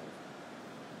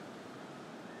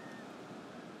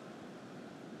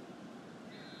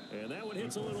 And that one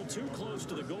hits a little too close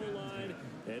to the goal line,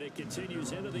 and it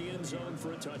continues into the end zone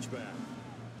for a touchback.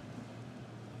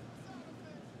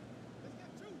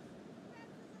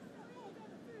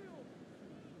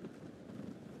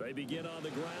 They begin on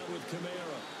the ground with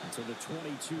Kamara to the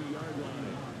 22-yard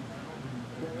line.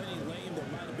 Well, any lane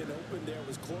that might have been open there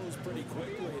was closed pretty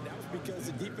quickly, and that was because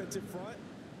the defensive front,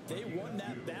 they won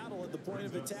that battle at the point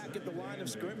of attack at the line of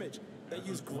scrimmage. They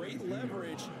used great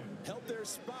leverage, held their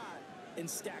spot, and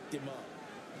stacked him up.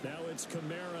 Now it's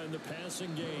Kamara in the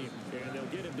passing game, and they'll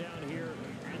get him down here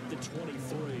at the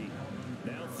 23.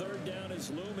 Now 3rd down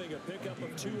is looming, a pickup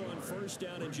of 2 on 1st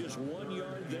down and just 1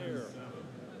 yard there.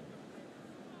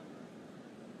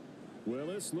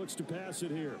 Willis looks to pass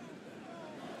it here.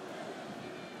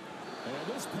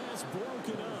 And this pass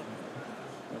broken up.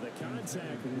 The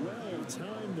contact well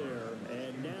timed there,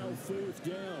 and now 4th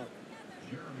down.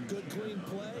 Good clean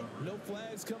play, no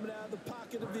flags coming out of the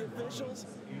pocket of the officials.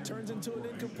 Turns into an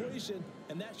incompletion,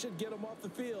 and that should get them off the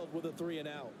field with a 3 and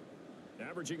out.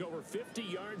 Averaging over 50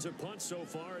 yards a punt so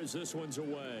far as this one's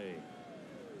away.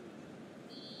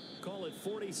 Call it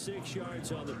 46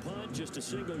 yards on the punt, just a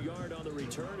single yard on the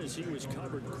return as he was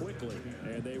covered quickly.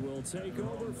 And they will take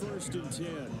over 1st and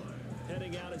 10.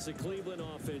 Heading out as the Cleveland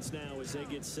offense now as they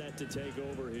get set to take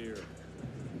over here.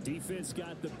 Defense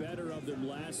got the better of them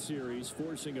last series,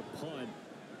 forcing a punt.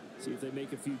 See if they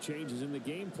make a few changes in the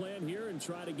game plan here and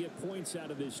try to get points out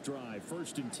of this drive.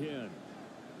 1st and 10.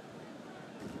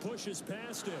 Pushes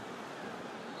past him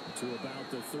to about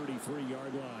the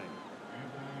 33-yard line.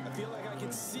 I feel like I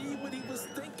can see what he was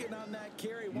thinking on that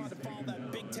carry. Wanted to follow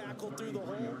that big tackle through the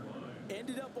hole.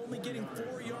 Ended up only getting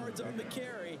 4 yards on the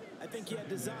carry. I think he had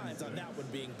designs on that one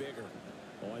being bigger.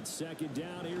 On 2nd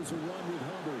down, here's a run with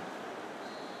Hubbard.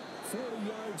 40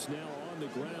 yards now on the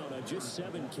ground on just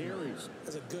 7 carries.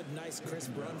 That's a good, nice,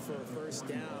 crisp run for a 1st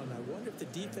down. I wonder if the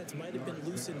defense might have been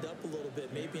loosened up a little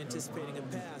bit, maybe anticipating a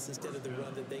pass instead of the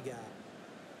run that they got.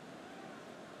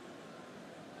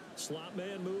 Slot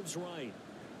man moves right.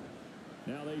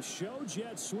 Now they show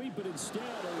jet sweep, but instead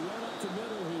a run up the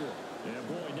middle here. And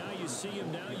boy, now you see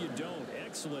him, now you don't.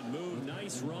 Excellent move,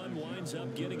 nice run, winds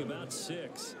up getting about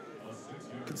 6.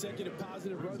 Consecutive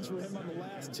positive runs for him on the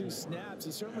last 2 snaps.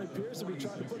 He certainly appears to be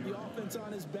trying to put the offense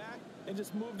on his back and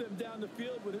just move them down the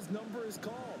field when his number is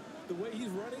called. The way he's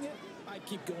running it, I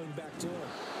keep going back to him.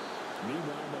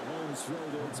 Meanwhile, Mahomes throw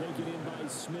there taken in by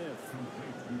Smith.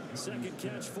 2nd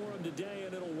catch for him today,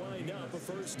 and it'll wind up a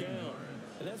 1st down.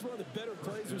 And that's one of the better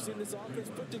plays we've seen this offense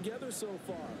put together so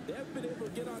far. They haven't been able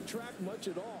to get on track much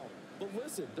at all. But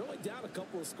listen, they're only down a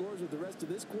couple of scores with the rest of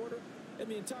this quarter and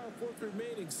the entire 4th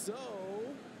remaining, so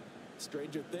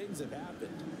stranger things have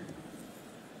happened.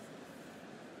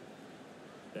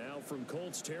 Now from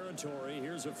Colts territory,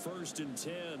 here's a 1st and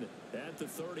 10 at the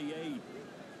 38.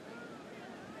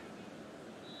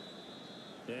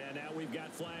 And now we've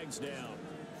got flags down.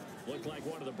 Looked like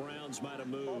one of the Browns might have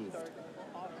moved.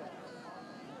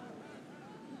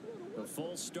 The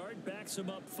false start backs him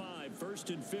up 5, 1st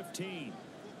and 15.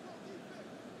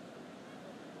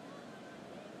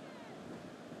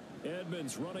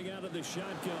 Edmonds running out of the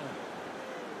shotgun.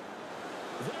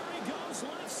 There he goes,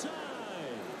 left side.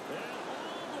 And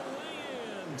all the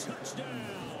way in.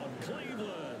 Touchdown,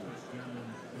 Cleveland.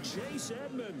 Chase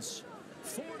Edmonds,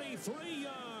 43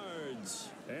 yards.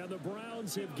 And the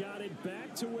Browns have got it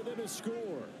back to within a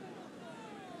score.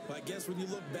 Well, I guess when you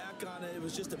look back on it, it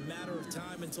was just a matter of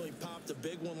time until he popped a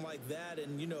big one like that.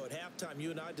 And, you know, at halftime, you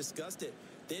and I discussed it.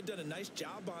 They had done a nice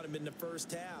job on him in the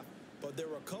 1st half. But there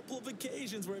were a couple of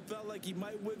occasions where it felt like he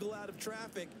might wiggle out of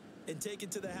traffic and take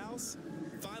it to the house.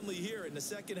 Finally here in the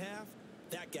 2nd half,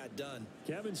 That got done.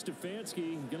 Kevin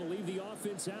Stefanski going to leave the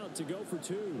offense out to go for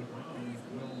 2.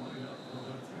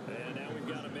 And now we've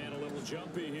got a man a little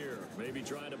jumpy here. Maybe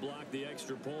trying to block the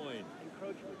extra point.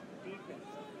 Encroachment defense.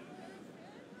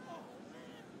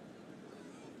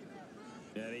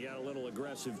 And he got a little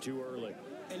aggressive too early.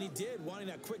 And he did, wanting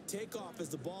that quick takeoff as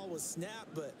the ball was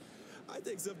snapped. But I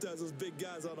think sometimes those big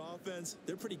guys on offense,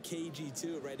 they're pretty cagey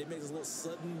too, right? They make those little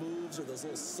sudden moves or those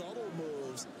little subtle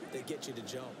moves that get you to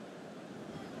jump.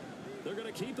 They're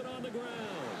going to keep it on the ground.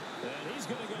 And he's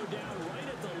going to go down right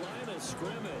at the line of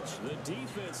scrimmage. The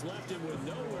defense left him with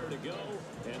nowhere to go.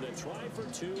 And the try for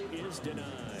 2 is denied.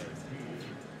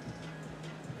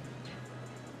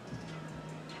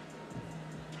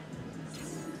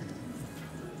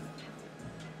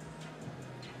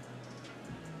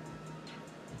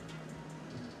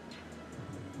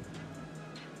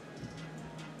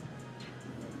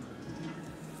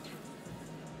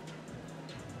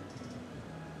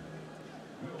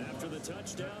 After the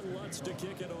touchdown, Lutz to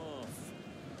kick it off.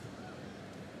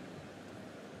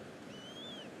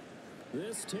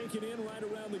 This taken in right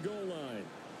around the goal line.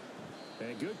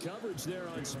 And good coverage there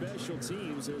on special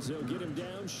teams as they'll get him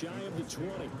down shy of the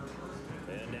 20.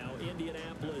 And now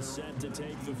Indianapolis set to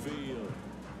take the field.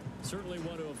 Certainly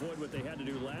want to avoid what they had to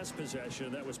do last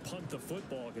possession. That was punt the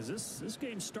football, because this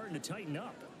game's starting to tighten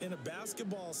up. In a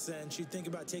basketball sense, you think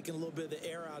about taking a little bit of the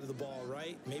air out of the ball,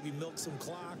 right? Maybe milk some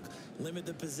clock, limit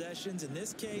the possessions. In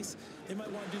this case, they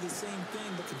might want to do the same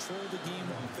thing, but control the game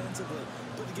offensively,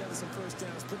 put together some first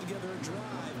downs, put together a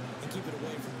drive, and keep it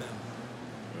away from them.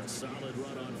 A solid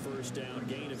run on first down,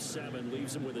 gain of 7,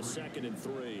 leaves them with a 2nd and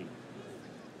 3.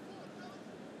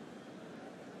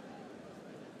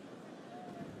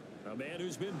 A man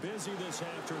who's been busy this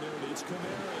afternoon, it's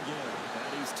Kamara again.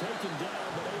 And he's taken down,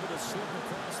 but able to slip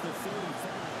across the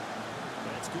 35.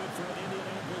 That's good for an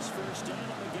Indianapolis first down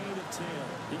on a gain of 10.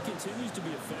 He continues to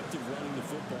be effective running the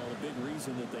football, a big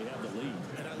reason that they have the lead.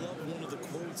 And I love one of the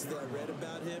quotes that I read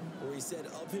about him where he said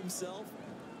of himself,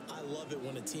 "I love it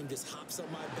when a team just hops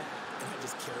on my back and I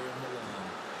just carry them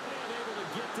along." And able to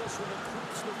get this one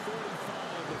across the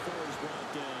 45 before he's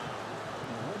brought down.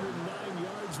 109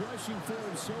 yards rushing for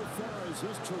him so far as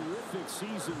this terrific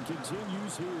season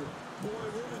continues here. Boy,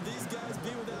 where would these guys be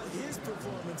without his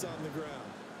performance on the ground?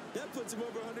 That puts him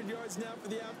over 100 yards now for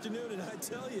the afternoon, and I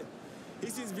tell you, he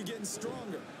seems to be getting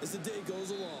stronger as the day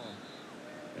goes along.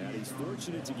 And he's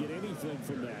fortunate to get anything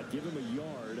from that. Give him a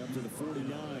yard up to the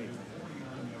 49.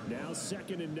 Now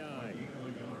 2nd and 9.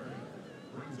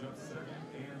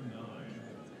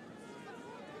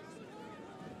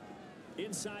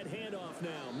 Inside handoff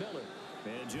now, Miller.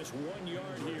 And just 1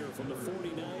 yard here from the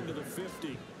 49 to the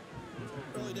 50.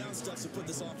 Early down stuff to put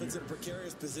this offense in a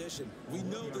precarious position. We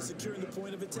know that securing the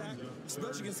point of attack,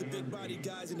 especially against the big-bodied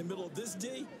guys in the middle of this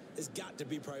D, has got to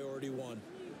be priority 1.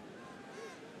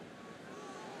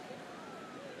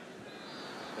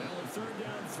 Now a 3rd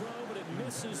down throw, but it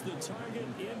misses the target,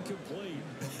 incomplete.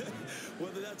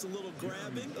 Whether that's a little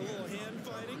grabbing, a little hand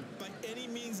fighting, by any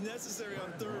means necessary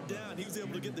on 3rd down, he was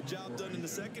able to get the job done in the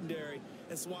secondary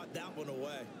and swat that one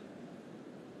away.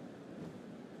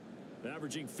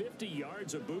 Averaging 50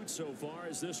 yards a boot so far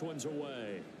as this one's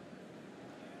away.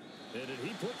 And did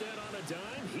he put that on a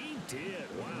dime? He did.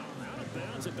 Wow, out of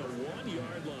bounds at the 1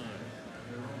 yard line.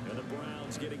 And the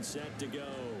Browns getting set to go.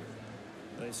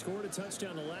 They scored a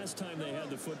touchdown the last time they had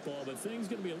the football, but things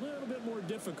going to be a little bit more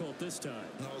difficult this time.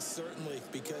 No, certainly,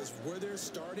 because where they're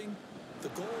starting, the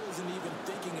goal isn't even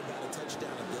thinking about a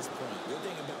touchdown at this point. They're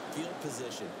thinking about field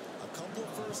position, a couple of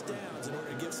first downs in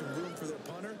order to give some room for their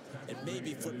punter, and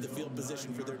maybe flip the field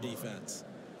position for their defense.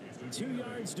 2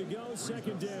 yards to go,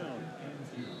 2nd down.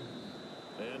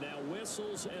 And now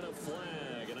whistles and a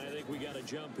flag, and I think we got a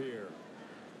jump here.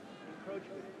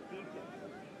 Encroachment defense.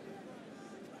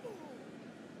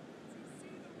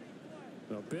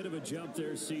 A bit of a jump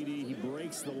there, CD. He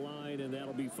breaks the line, and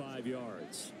that'll be 5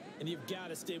 yards. And you've got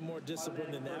to stay more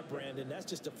disciplined than that, Brandon. That's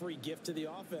just a free gift to the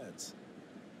offense.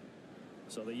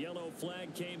 So the yellow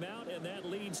flag came out, and that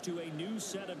leads to a new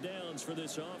set of downs for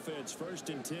this offense.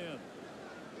 1st and 10.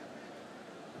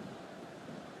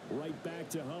 Right back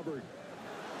to Hubbard.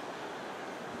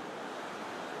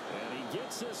 And he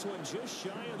gets this one just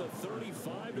shy of the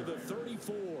 35 to the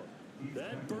 34.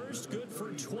 That burst good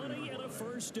for 20 and a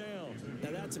first down. Now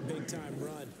that's a big-time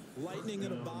run. Lightning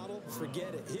in a bottle,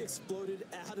 forget it. He exploded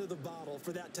out of the bottle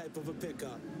for that type of a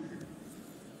pickup.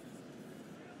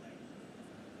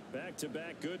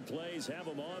 Back-to-back good plays have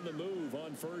him on the move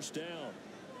on first down.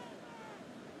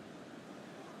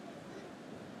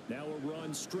 Now a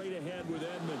run straight ahead with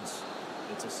Edmonds.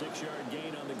 It's a 6-yard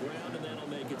gain on the ground, and that'll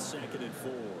make it 2nd and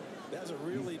 4. That's a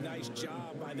really nice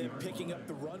job by them picking up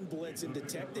the run blitz and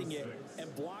detecting it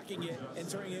and blocking it and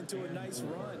turning it into a nice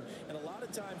run. And a lot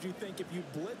of times you think if you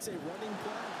blitz a running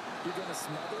play, you're going to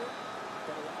smother it.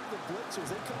 But a lot of the blitzers,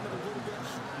 they come in a little bit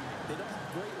high. They don't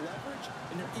have great leverage,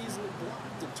 and they're easily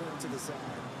blocked and turned to the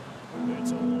side.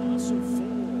 It's a loss of 4.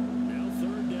 Now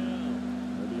 3rd down.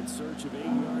 They'll be in search of 8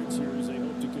 yards here as they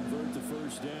hope to convert the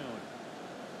first down.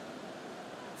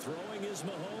 Throwing is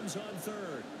Mahomes on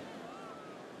 3rd.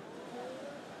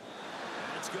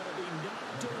 That's going to be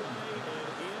knocked away and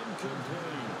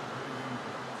incomplete.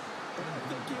 I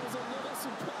think he was a little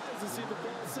surprised to see the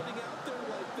ball sitting out there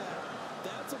like that.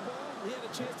 That's a ball he had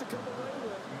a chance to come away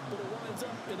with, but it winds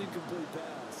up an incomplete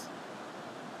pass.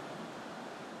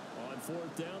 On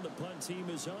 4th down, the punt team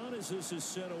is on as this is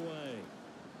sent away.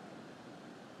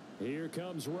 Here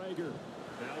comes Rager.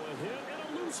 Now a hit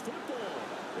and a loose football.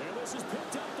 And this is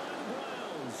picked up by the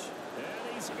Browns.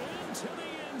 And he's into the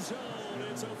end zone.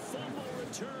 It's a fumble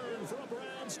return for a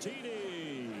Browns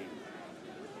TD.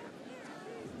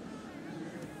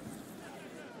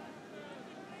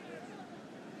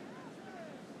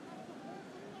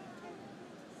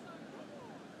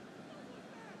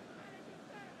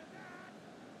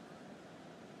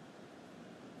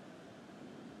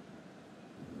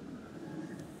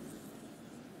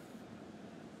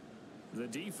 The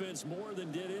defense more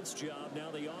than did its job. Now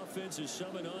the offense is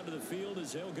summoned onto the field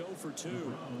as they'll go for 2.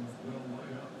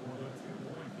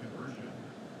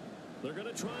 They're going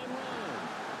to try and run.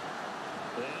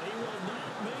 And he will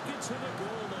not make it to the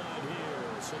goal line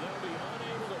here. So they'll be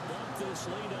unable to bump this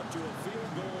lead up to a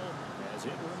field goal as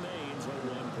it remains a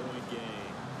 1-point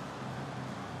game.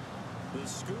 The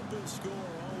scoop and score,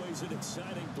 always an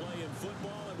exciting play in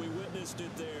football, and we witnessed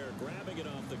it there, grabbing it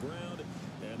off the ground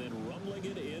and then rumbling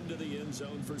it into the end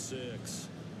zone for 6.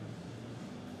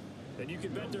 And you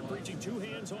can bet they're preaching 2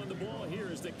 hands on the ball here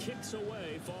as the kick's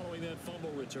away following that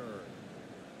fumble return.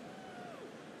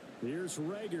 Here's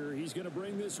Rager. He's going to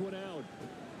bring this one out.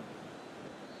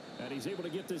 And he's able to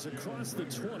get this across the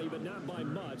 20, but not by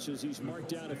much as he's marked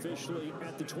down officially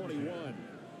at the 21.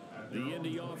 The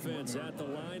Indy offense at the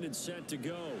line and set to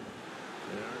go.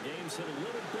 And our game's hit a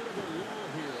little bit of a lull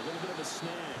here, a little bit of a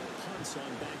snag. Punts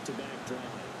on back-to-back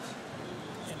drives.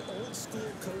 And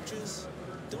old-school coaches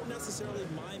don't necessarily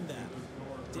mind that.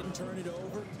 Didn't turn it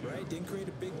over, right? Didn't create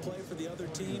a big play for the other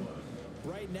team.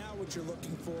 Right now what you're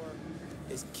looking for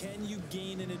is can you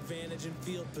gain an advantage in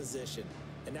field position?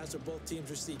 And that's what both teams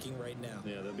are seeking right now.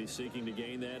 Yeah, they'll be seeking to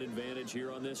gain that advantage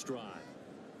here on this drive.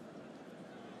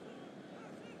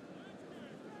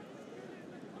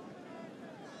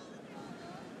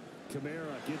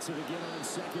 Kamara gets it again on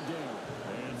 2nd down.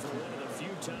 And for one of the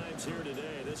few times here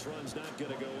today, this run's not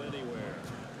going to go anywhere.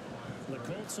 The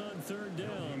Colts on 3rd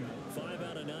down, 5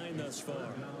 out of 9 thus far.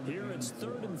 Here it's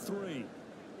 3rd and 3.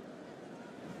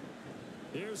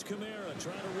 Here's Kamara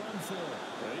trying to run for it.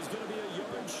 And he's going to be a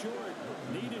yard short.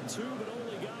 Needed 2, but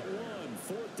only got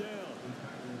 1. 4th down.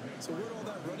 So where'd all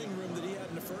that running room that he had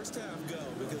in the first half go?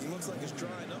 Because it looks like it's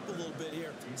drying up a little bit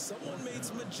here. Someone made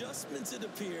some adjustments, it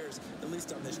appears, at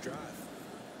least on this drive.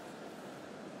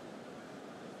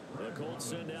 The Colts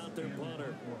send out their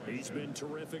punter. He's been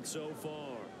terrific so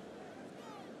far.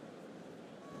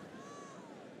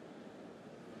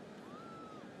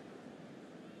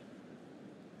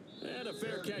 And a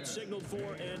fair catch signaled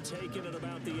for and taken at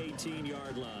about the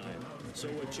 18-yard line. So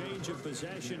a change of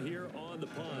possession here on the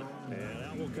punt. And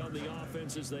out will come the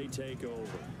offense as they take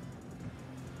over.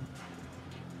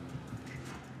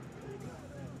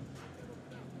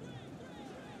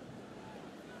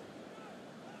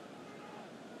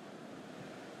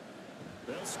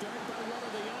 They'll start by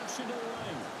running the option to the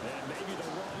right. And maybe the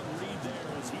wrong read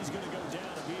there as he's going to go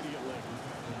down immediately.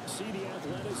 See the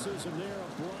athleticism there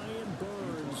of Brian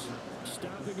Burns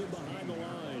stopping him behind the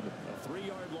line. A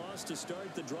 3-yard loss to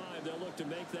start the drive. They'll look to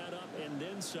make that up and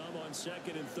then some on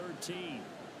 2nd and 13.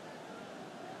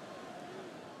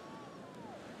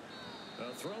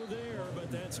 A throw there,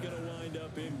 but that's going to wind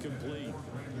up incomplete.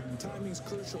 Timing's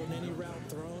crucial in any route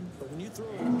thrown, but when you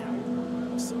throw it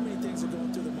out, so many things are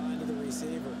going through the mind of the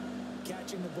receiver.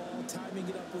 Catching the ball, timing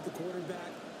it up with the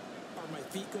quarterback. Are my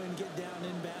feet going to get down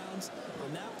inbounds?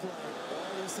 On that play,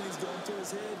 all those things going through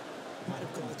his head might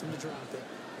have caused him to drop it.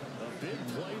 A big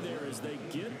play there as they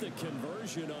get the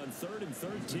conversion on 3rd and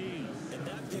 13. And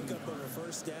that pickup on a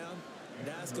 1st down,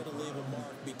 that's going to leave a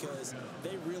mark because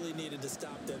they really needed to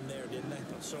stop them there, didn't they?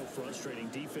 So frustrating.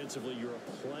 Defensively, you're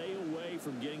a play away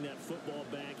from getting that football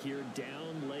back here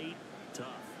down late. Tough.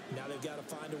 Now they've got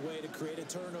to find a way to create a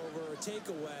turnover or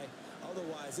takeaway.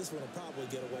 Otherwise, this one will probably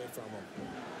get away from them.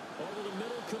 Over the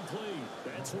middle, complete.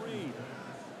 That's Reed.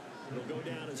 It'll go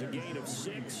down is a gain of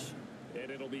 6, and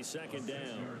it'll be second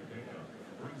down.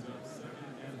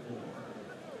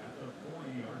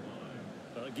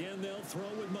 Again, they'll throw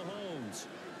with Mahomes.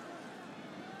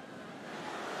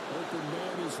 Open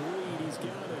man is Reed. He's got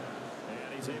it.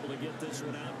 And he's able to get this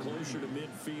one out closer to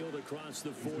midfield across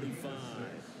the 45.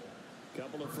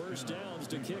 Couple of first downs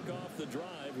to kick off the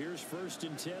drive. Here's 1st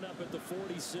and 10 up at the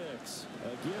 46. A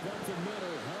give up the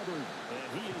middle, Hubbard.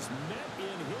 And he is met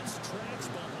in his tracks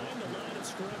behind the line of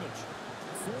scrimmage.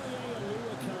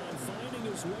 Aluakon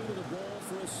finding his way to the ball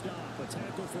for a stop. A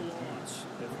tackle for loss.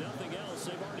 If nothing else,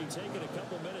 they've already taken a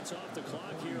couple minutes off the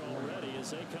clock here already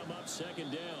as they come up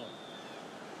second down.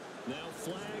 Now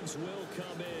flags will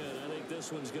come in. I think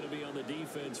this one's going to be on the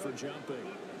defense for jumping.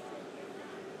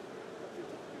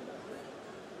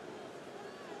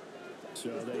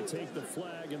 So they take the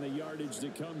flag and the yardage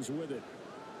that comes with it.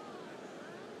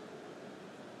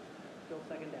 Still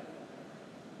second down.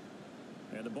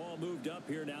 And the ball moved up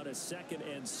here now to 2nd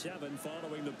and 7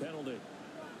 following the penalty.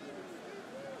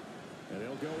 And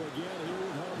they'll go again here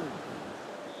with Hubbard.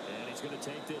 And he's going to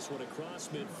take this one across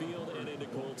midfield and into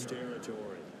Colts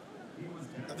territory.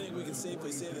 I think we can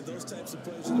safely say that those types of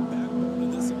plays are the backbone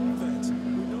of this offense. We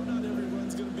know not every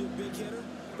run's going to be a big hitter,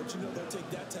 but you know they'll take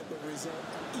that type of result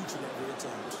on each and every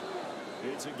attempt.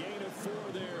 It's a gain of 4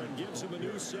 there and gives him a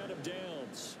new set of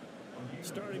downs.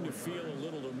 Starting to feel a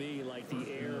little to me like the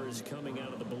air is coming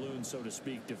out of the balloon, so to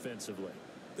speak, defensively.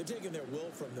 They're taking their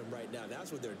will from them right now.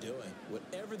 That's what they're doing.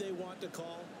 Whatever they want to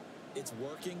call, it's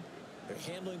working.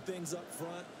 They're handling things up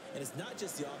front. And it's not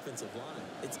just the offensive line.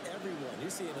 It's everyone. You're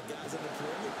seeing the guys on the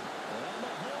perimeter. Well,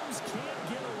 Mahomes can't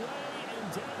get away, and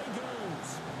down he goes.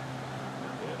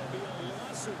 It'll be a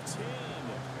loss of 10.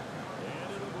 And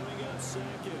it'll bring up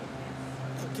 2nd.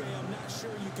 Okay, I'm not sure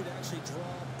you could actually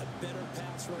draw a better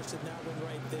pass rush than that one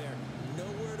right there.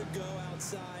 Nowhere to go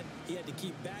outside. He had to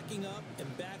keep backing up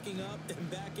and backing up and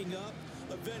backing up.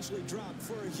 Eventually dropped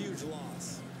for a huge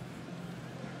loss.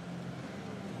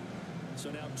 So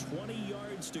now 20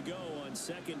 yards to go on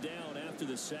 2nd down after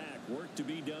the sack. Work to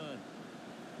be done.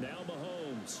 Now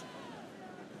Mahomes.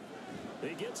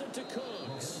 He gets it to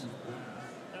Cooks.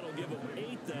 That'll give him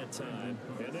 8 that time.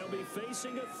 And they'll be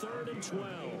facing a 3rd and 12.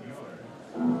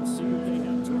 See what they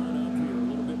have drawn up here. A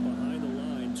little bit behind the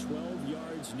line. 12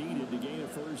 yards needed to gain a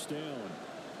 1st down.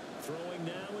 Throwing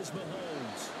now is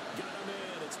Mahomes. Got him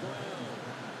in. It's Brown.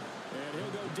 And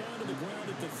he'll go down to the ground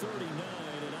at the 39.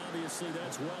 And obviously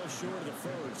that's well short of the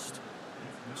 1st.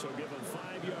 So give him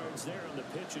 5 yards there on the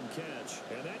pitch and catch.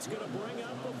 And that's going to bring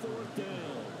up a 4th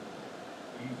down.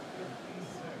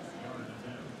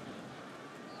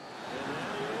 And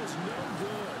that is no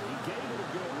good. He gave it a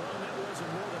good run. That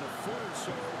wasn't more than a foot or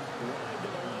so. Wide to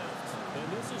the left. And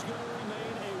this is going to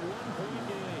remain a 1-point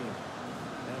game.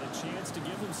 Had a chance to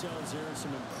give themselves here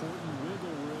some important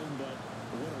wiggle room, but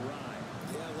what a ride.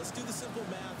 Yeah, let's do the simple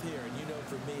math here. And you know,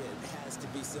 for me, it has to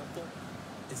be simple.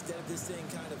 Instead of this thing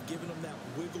kind of giving them that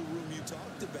wiggle room you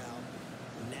talked about,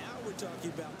 now we're talking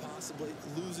about possibly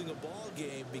losing a ball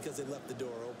game because they left the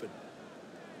door open.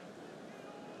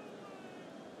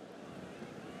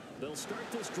 They'll start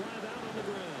this drive out on the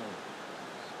ground.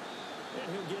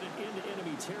 And he'll get it into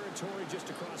enemy territory just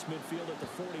across midfield at the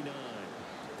 49.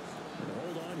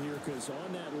 Hold on here, because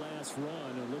on that last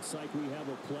run, it looks like we have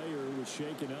a player who was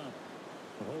shaken up.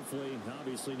 Hopefully,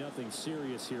 obviously nothing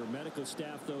serious here. Medical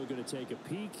staff, though, going to take a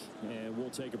peek, and we'll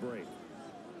take a break.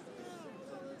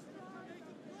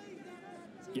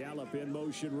 Gallup in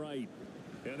motion right.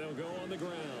 And they'll go on the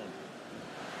ground.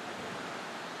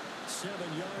 7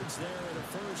 yards there and a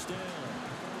 1st down.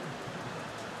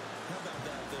 How about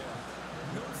that there?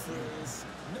 No frills,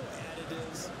 no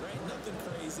additives, right? Nothing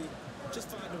crazy. Just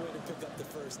find a way to pick up the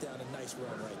 1st down. A nice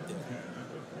run right there.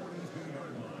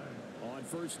 On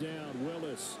 1st down,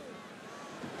 Willis.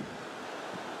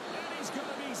 And he's going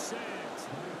to be sacked.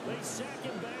 They sack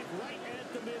him back right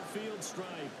at the midfield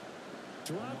stripe.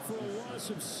 Dropped for a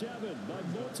loss of 7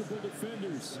 by multiple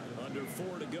defenders. Under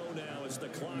 4 to go now as the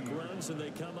clock runs and they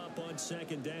come up on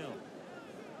 2nd down.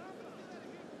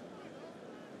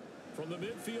 From the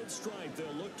midfield stripe,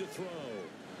 they'll look to throw.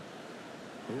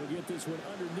 He'll get this one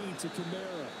underneath to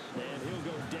Kamara. And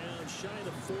he'll go down shy of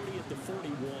the 40 at the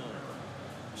 41.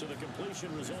 So the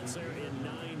completion results there in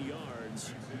 9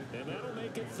 yards. And that'll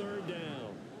make it 3rd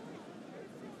down.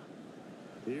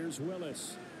 Here's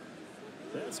Willis.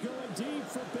 That's going deep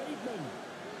for Bateman.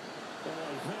 Oh,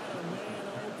 he had a man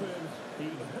open. He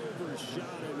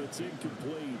overshot him. It's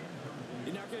incomplete.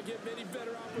 You're not going to get many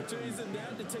better opportunities than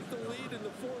that to take the lead in the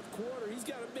 4th quarter. He's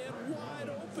got a man wide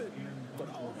open. But,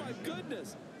 oh, my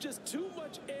goodness, just too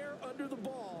much air under the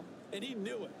ball, and he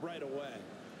knew it right away.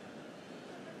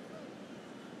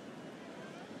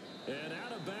 And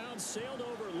out of bounds, sailed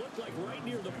over, looked like right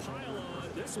near the pylon.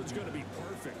 This one's going to be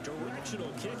perfect.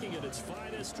 Directional kicking at its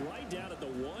finest, right down at the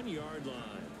 1-yard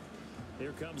line.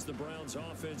 Here comes the Browns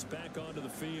offense back onto the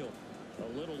field.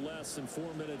 A little less than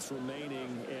 4 minutes remaining,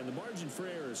 and the margin for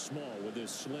error is small with this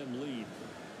slim lead.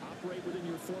 Operate within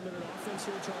your 4-minute offense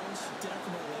here, Charles?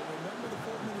 Definitely. Remember, the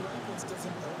 4-minute offense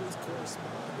doesn't always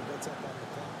correspond to what's up on the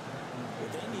clock.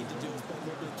 What they need to do is play a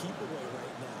little bit of keep away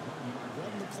right now.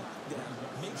 Run the clock down.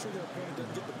 Make sure their opponent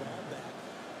doesn't get the ball back.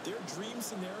 Their dream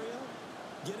scenario,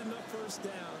 get enough first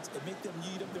downs and make them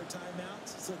eat up their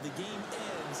timeouts so the game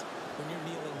ends when you're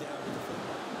kneeling down to the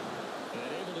football. And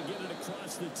able to get it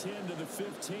across the 10 to the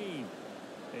 15.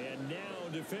 And now,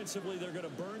 defensively, they're going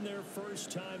to burn their first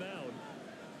timeout.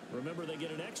 Remember, they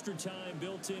get an extra time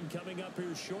built in coming up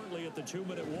here shortly at the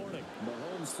 2-minute warning.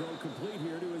 Mahomes throw complete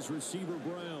here to his receiver,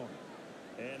 Brown.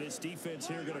 And his defense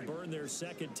here going to burn their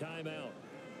second timeout.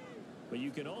 But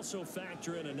you can also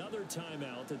factor in another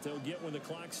timeout that they'll get when the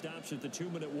clock stops at the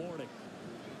 2-minute warning.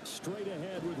 Straight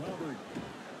ahead with Hubbard.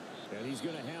 And he's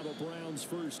going to have a Browns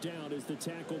first down as the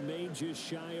tackle made just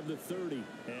shy of the 30.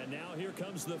 And now here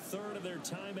comes the third of their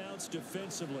timeouts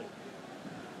defensively.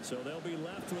 So they'll be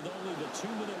left with only the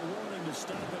 2-minute warning to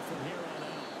stop it from here on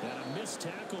out. And a missed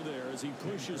tackle there as he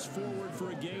pushes forward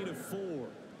for a gain of 4.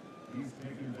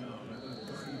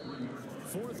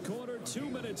 Fourth quarter, 2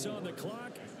 minutes on the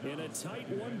clock in a tight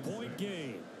 1-point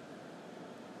game.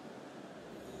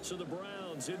 So the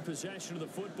Browns in possession of the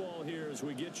football here as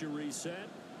we get you reset.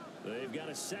 They've got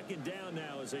a second down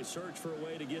now as they search for a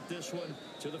way to get this one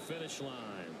to the finish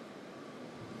line.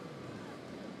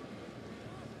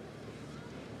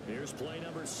 Here's play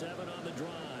number 7 on the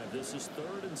drive. This is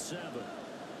 3rd and 7.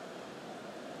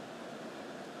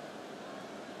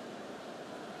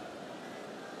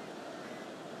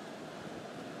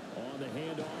 On the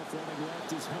handoff, running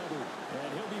left is Hubbard. And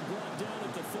he'll be brought down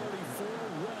at the 34,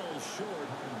 well short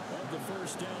of the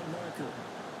first down marker.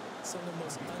 Some of the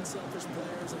most unselfish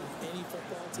players on any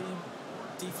football team,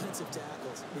 defensive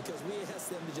tackles, because we ask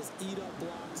them to just eat up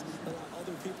blocks, allow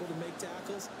other people to make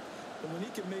tackles. But when he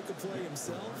can make a play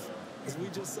himself, as we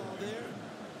just saw there,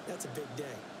 that's a big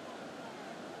day.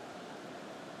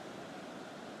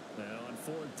 Now on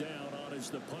 4th down, on is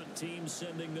the punt team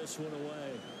sending this one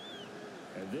away.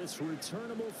 And this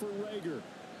returnable for Rager.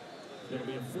 It'll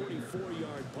be a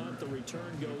 44-yard punt. The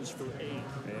return goes for 8.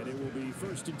 And it will be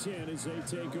 1st and 10 as they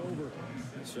take over.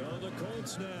 So the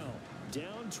Colts now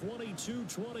down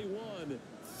 22-21,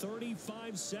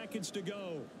 35 seconds to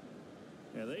go.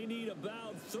 And they need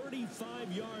about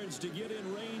 35 yards to get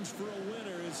in range for a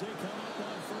winner as they come up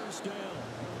on 1st down.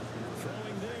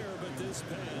 Throwing there, but this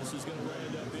pass is going to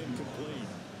land up incomplete.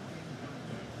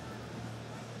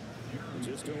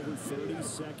 Just over 30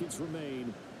 seconds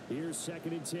remain. Here's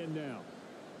 2nd and 10 now.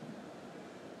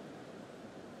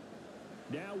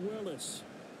 Now Willis.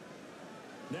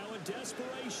 Now a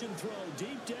desperation throw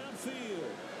deep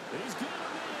downfield. He's got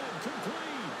him in.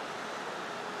 Complete.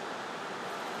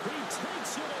 He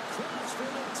takes it across for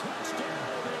the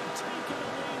touchdown. They take it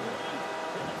away late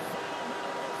in the final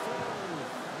minute of the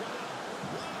 4th.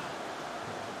 Wow.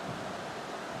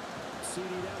 CD,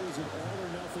 that was an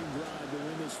all-or-nothing drive to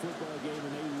win this football game,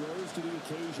 and they rose to the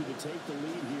occasion to take the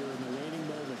lead here in the waning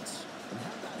moments. And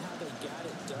how about how they got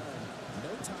it done?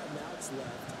 No timeouts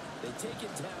left. They take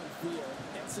it downfield,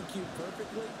 execute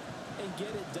perfectly, and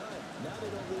get it done. Now they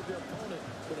don't leave their opponent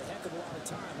with a heck of a lot of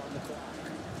time on the clock.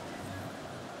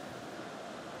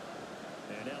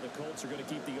 And now the Colts are going to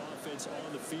keep the offense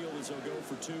on the field as they'll go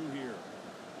for 2 here.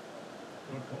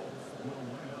 The Colts will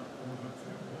line up for the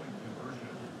 2-point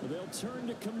conversion. They'll turn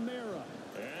to Kamara.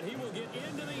 And he will get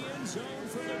into the end zone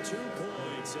for the 2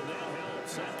 points, and that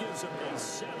helps. That gives them a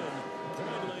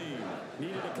 7-point lead.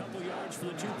 Needed a couple yards for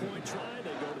the 2-point try.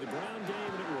 They go to the ground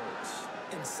game, and it works.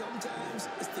 And sometimes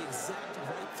it's the exact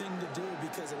right thing to do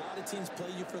because a lot of teams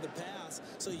play you for the pass.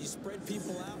 So you spread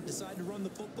people out, decide to run the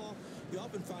football. You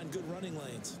often find good running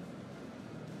lanes.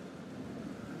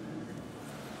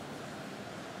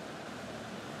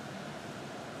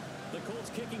 The Colts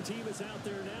kicking team is out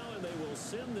there now, and they will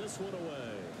send this one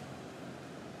away.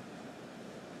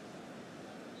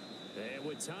 And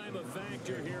with time a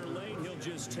factor here late, he'll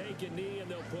just take a knee,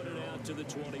 and they'll put it out to the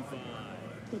 25.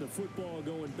 With the football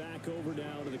going back over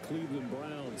now to the Cleveland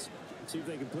Browns. See if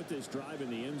they can put this drive in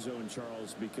the end zone,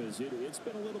 Charles, because it's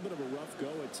been a little bit of a rough go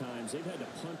at times. They've had to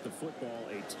punt the football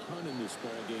a ton in this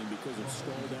ball game because of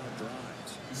stalled out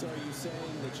drives. So are you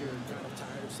saying that you're kind of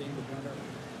tired of seeing the runner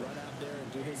run out there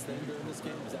and do his thing during this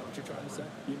game? Is that what you're trying to say?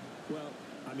 Well,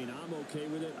 I mean, I'm okay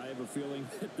with it. I have a feeling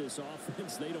that this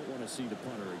offense, they don't want to see the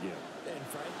punter again. And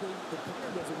frankly, the punter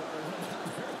doesn't want to run out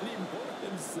there anymore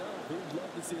himself. He'd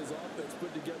love to see his offense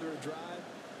put together a drive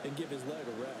and give his leg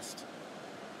a rest.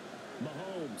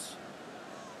 Mahomes.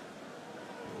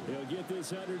 He'll get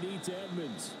this underneath to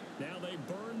Edmonds. Now they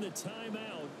burn the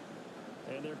timeout,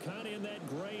 and they're kind of in that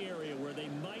gray area where they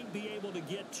might be able to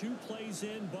get 2 plays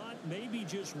in, but maybe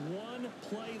just 1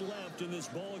 play left in this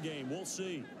ball game. We'll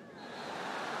see.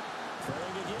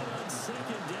 Throwing again on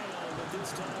 2nd down, but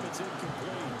this time it's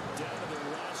incomplete. Down to their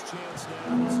last chance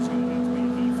now. This is going to have to be a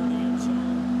knee for the end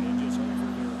zone and just over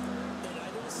miracle. And I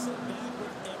don't sit back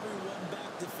with everyone back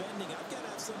defending. I've got to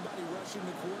have somebody rushing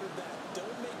the quarterback.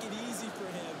 Don't make it easy for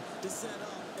him to set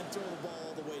up and throw the ball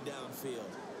all the way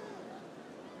downfield.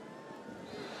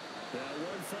 Now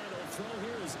one final throw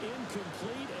here is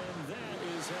incomplete, and that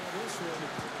is how this one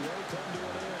will come to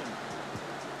an end.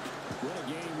 What a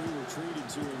game we were treated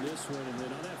to in this one. And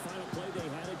then on that final play, they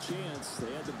had a chance.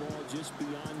 They had the ball just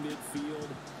beyond midfield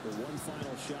for one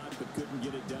final shot, but couldn't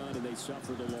get it done, and they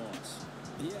suffered the loss.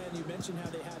 Yeah, and you mentioned how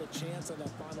they had a chance on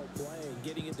that final play.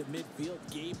 Getting it to midfield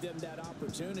gave them that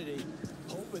opportunity,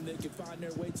 hoping they could find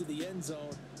their way to the end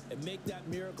zone and make that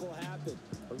miracle happen.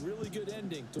 A really good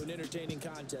ending to an entertaining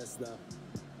contest, though.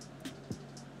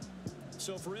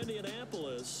 So for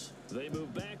Indianapolis, they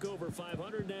move back over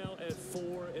 500 now at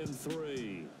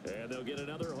 4-3. And they'll get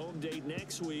another home date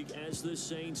next week as the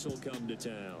Saints will come to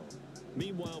town.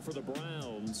 Meanwhile, for the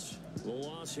Browns, the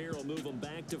loss here will move them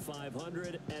back to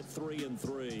 500 at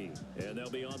 3-3. And they'll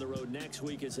be on the road next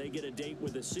week as they get a date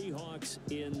with the Seahawks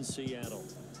in Seattle.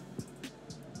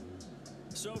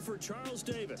 So for Charles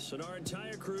Davis and our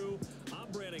entire crew,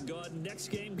 I'm Brandon Gaudin. Next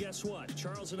game, guess what?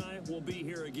 Charles and I will be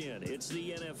here again. It's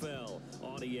the NFL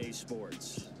on EA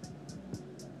Sports.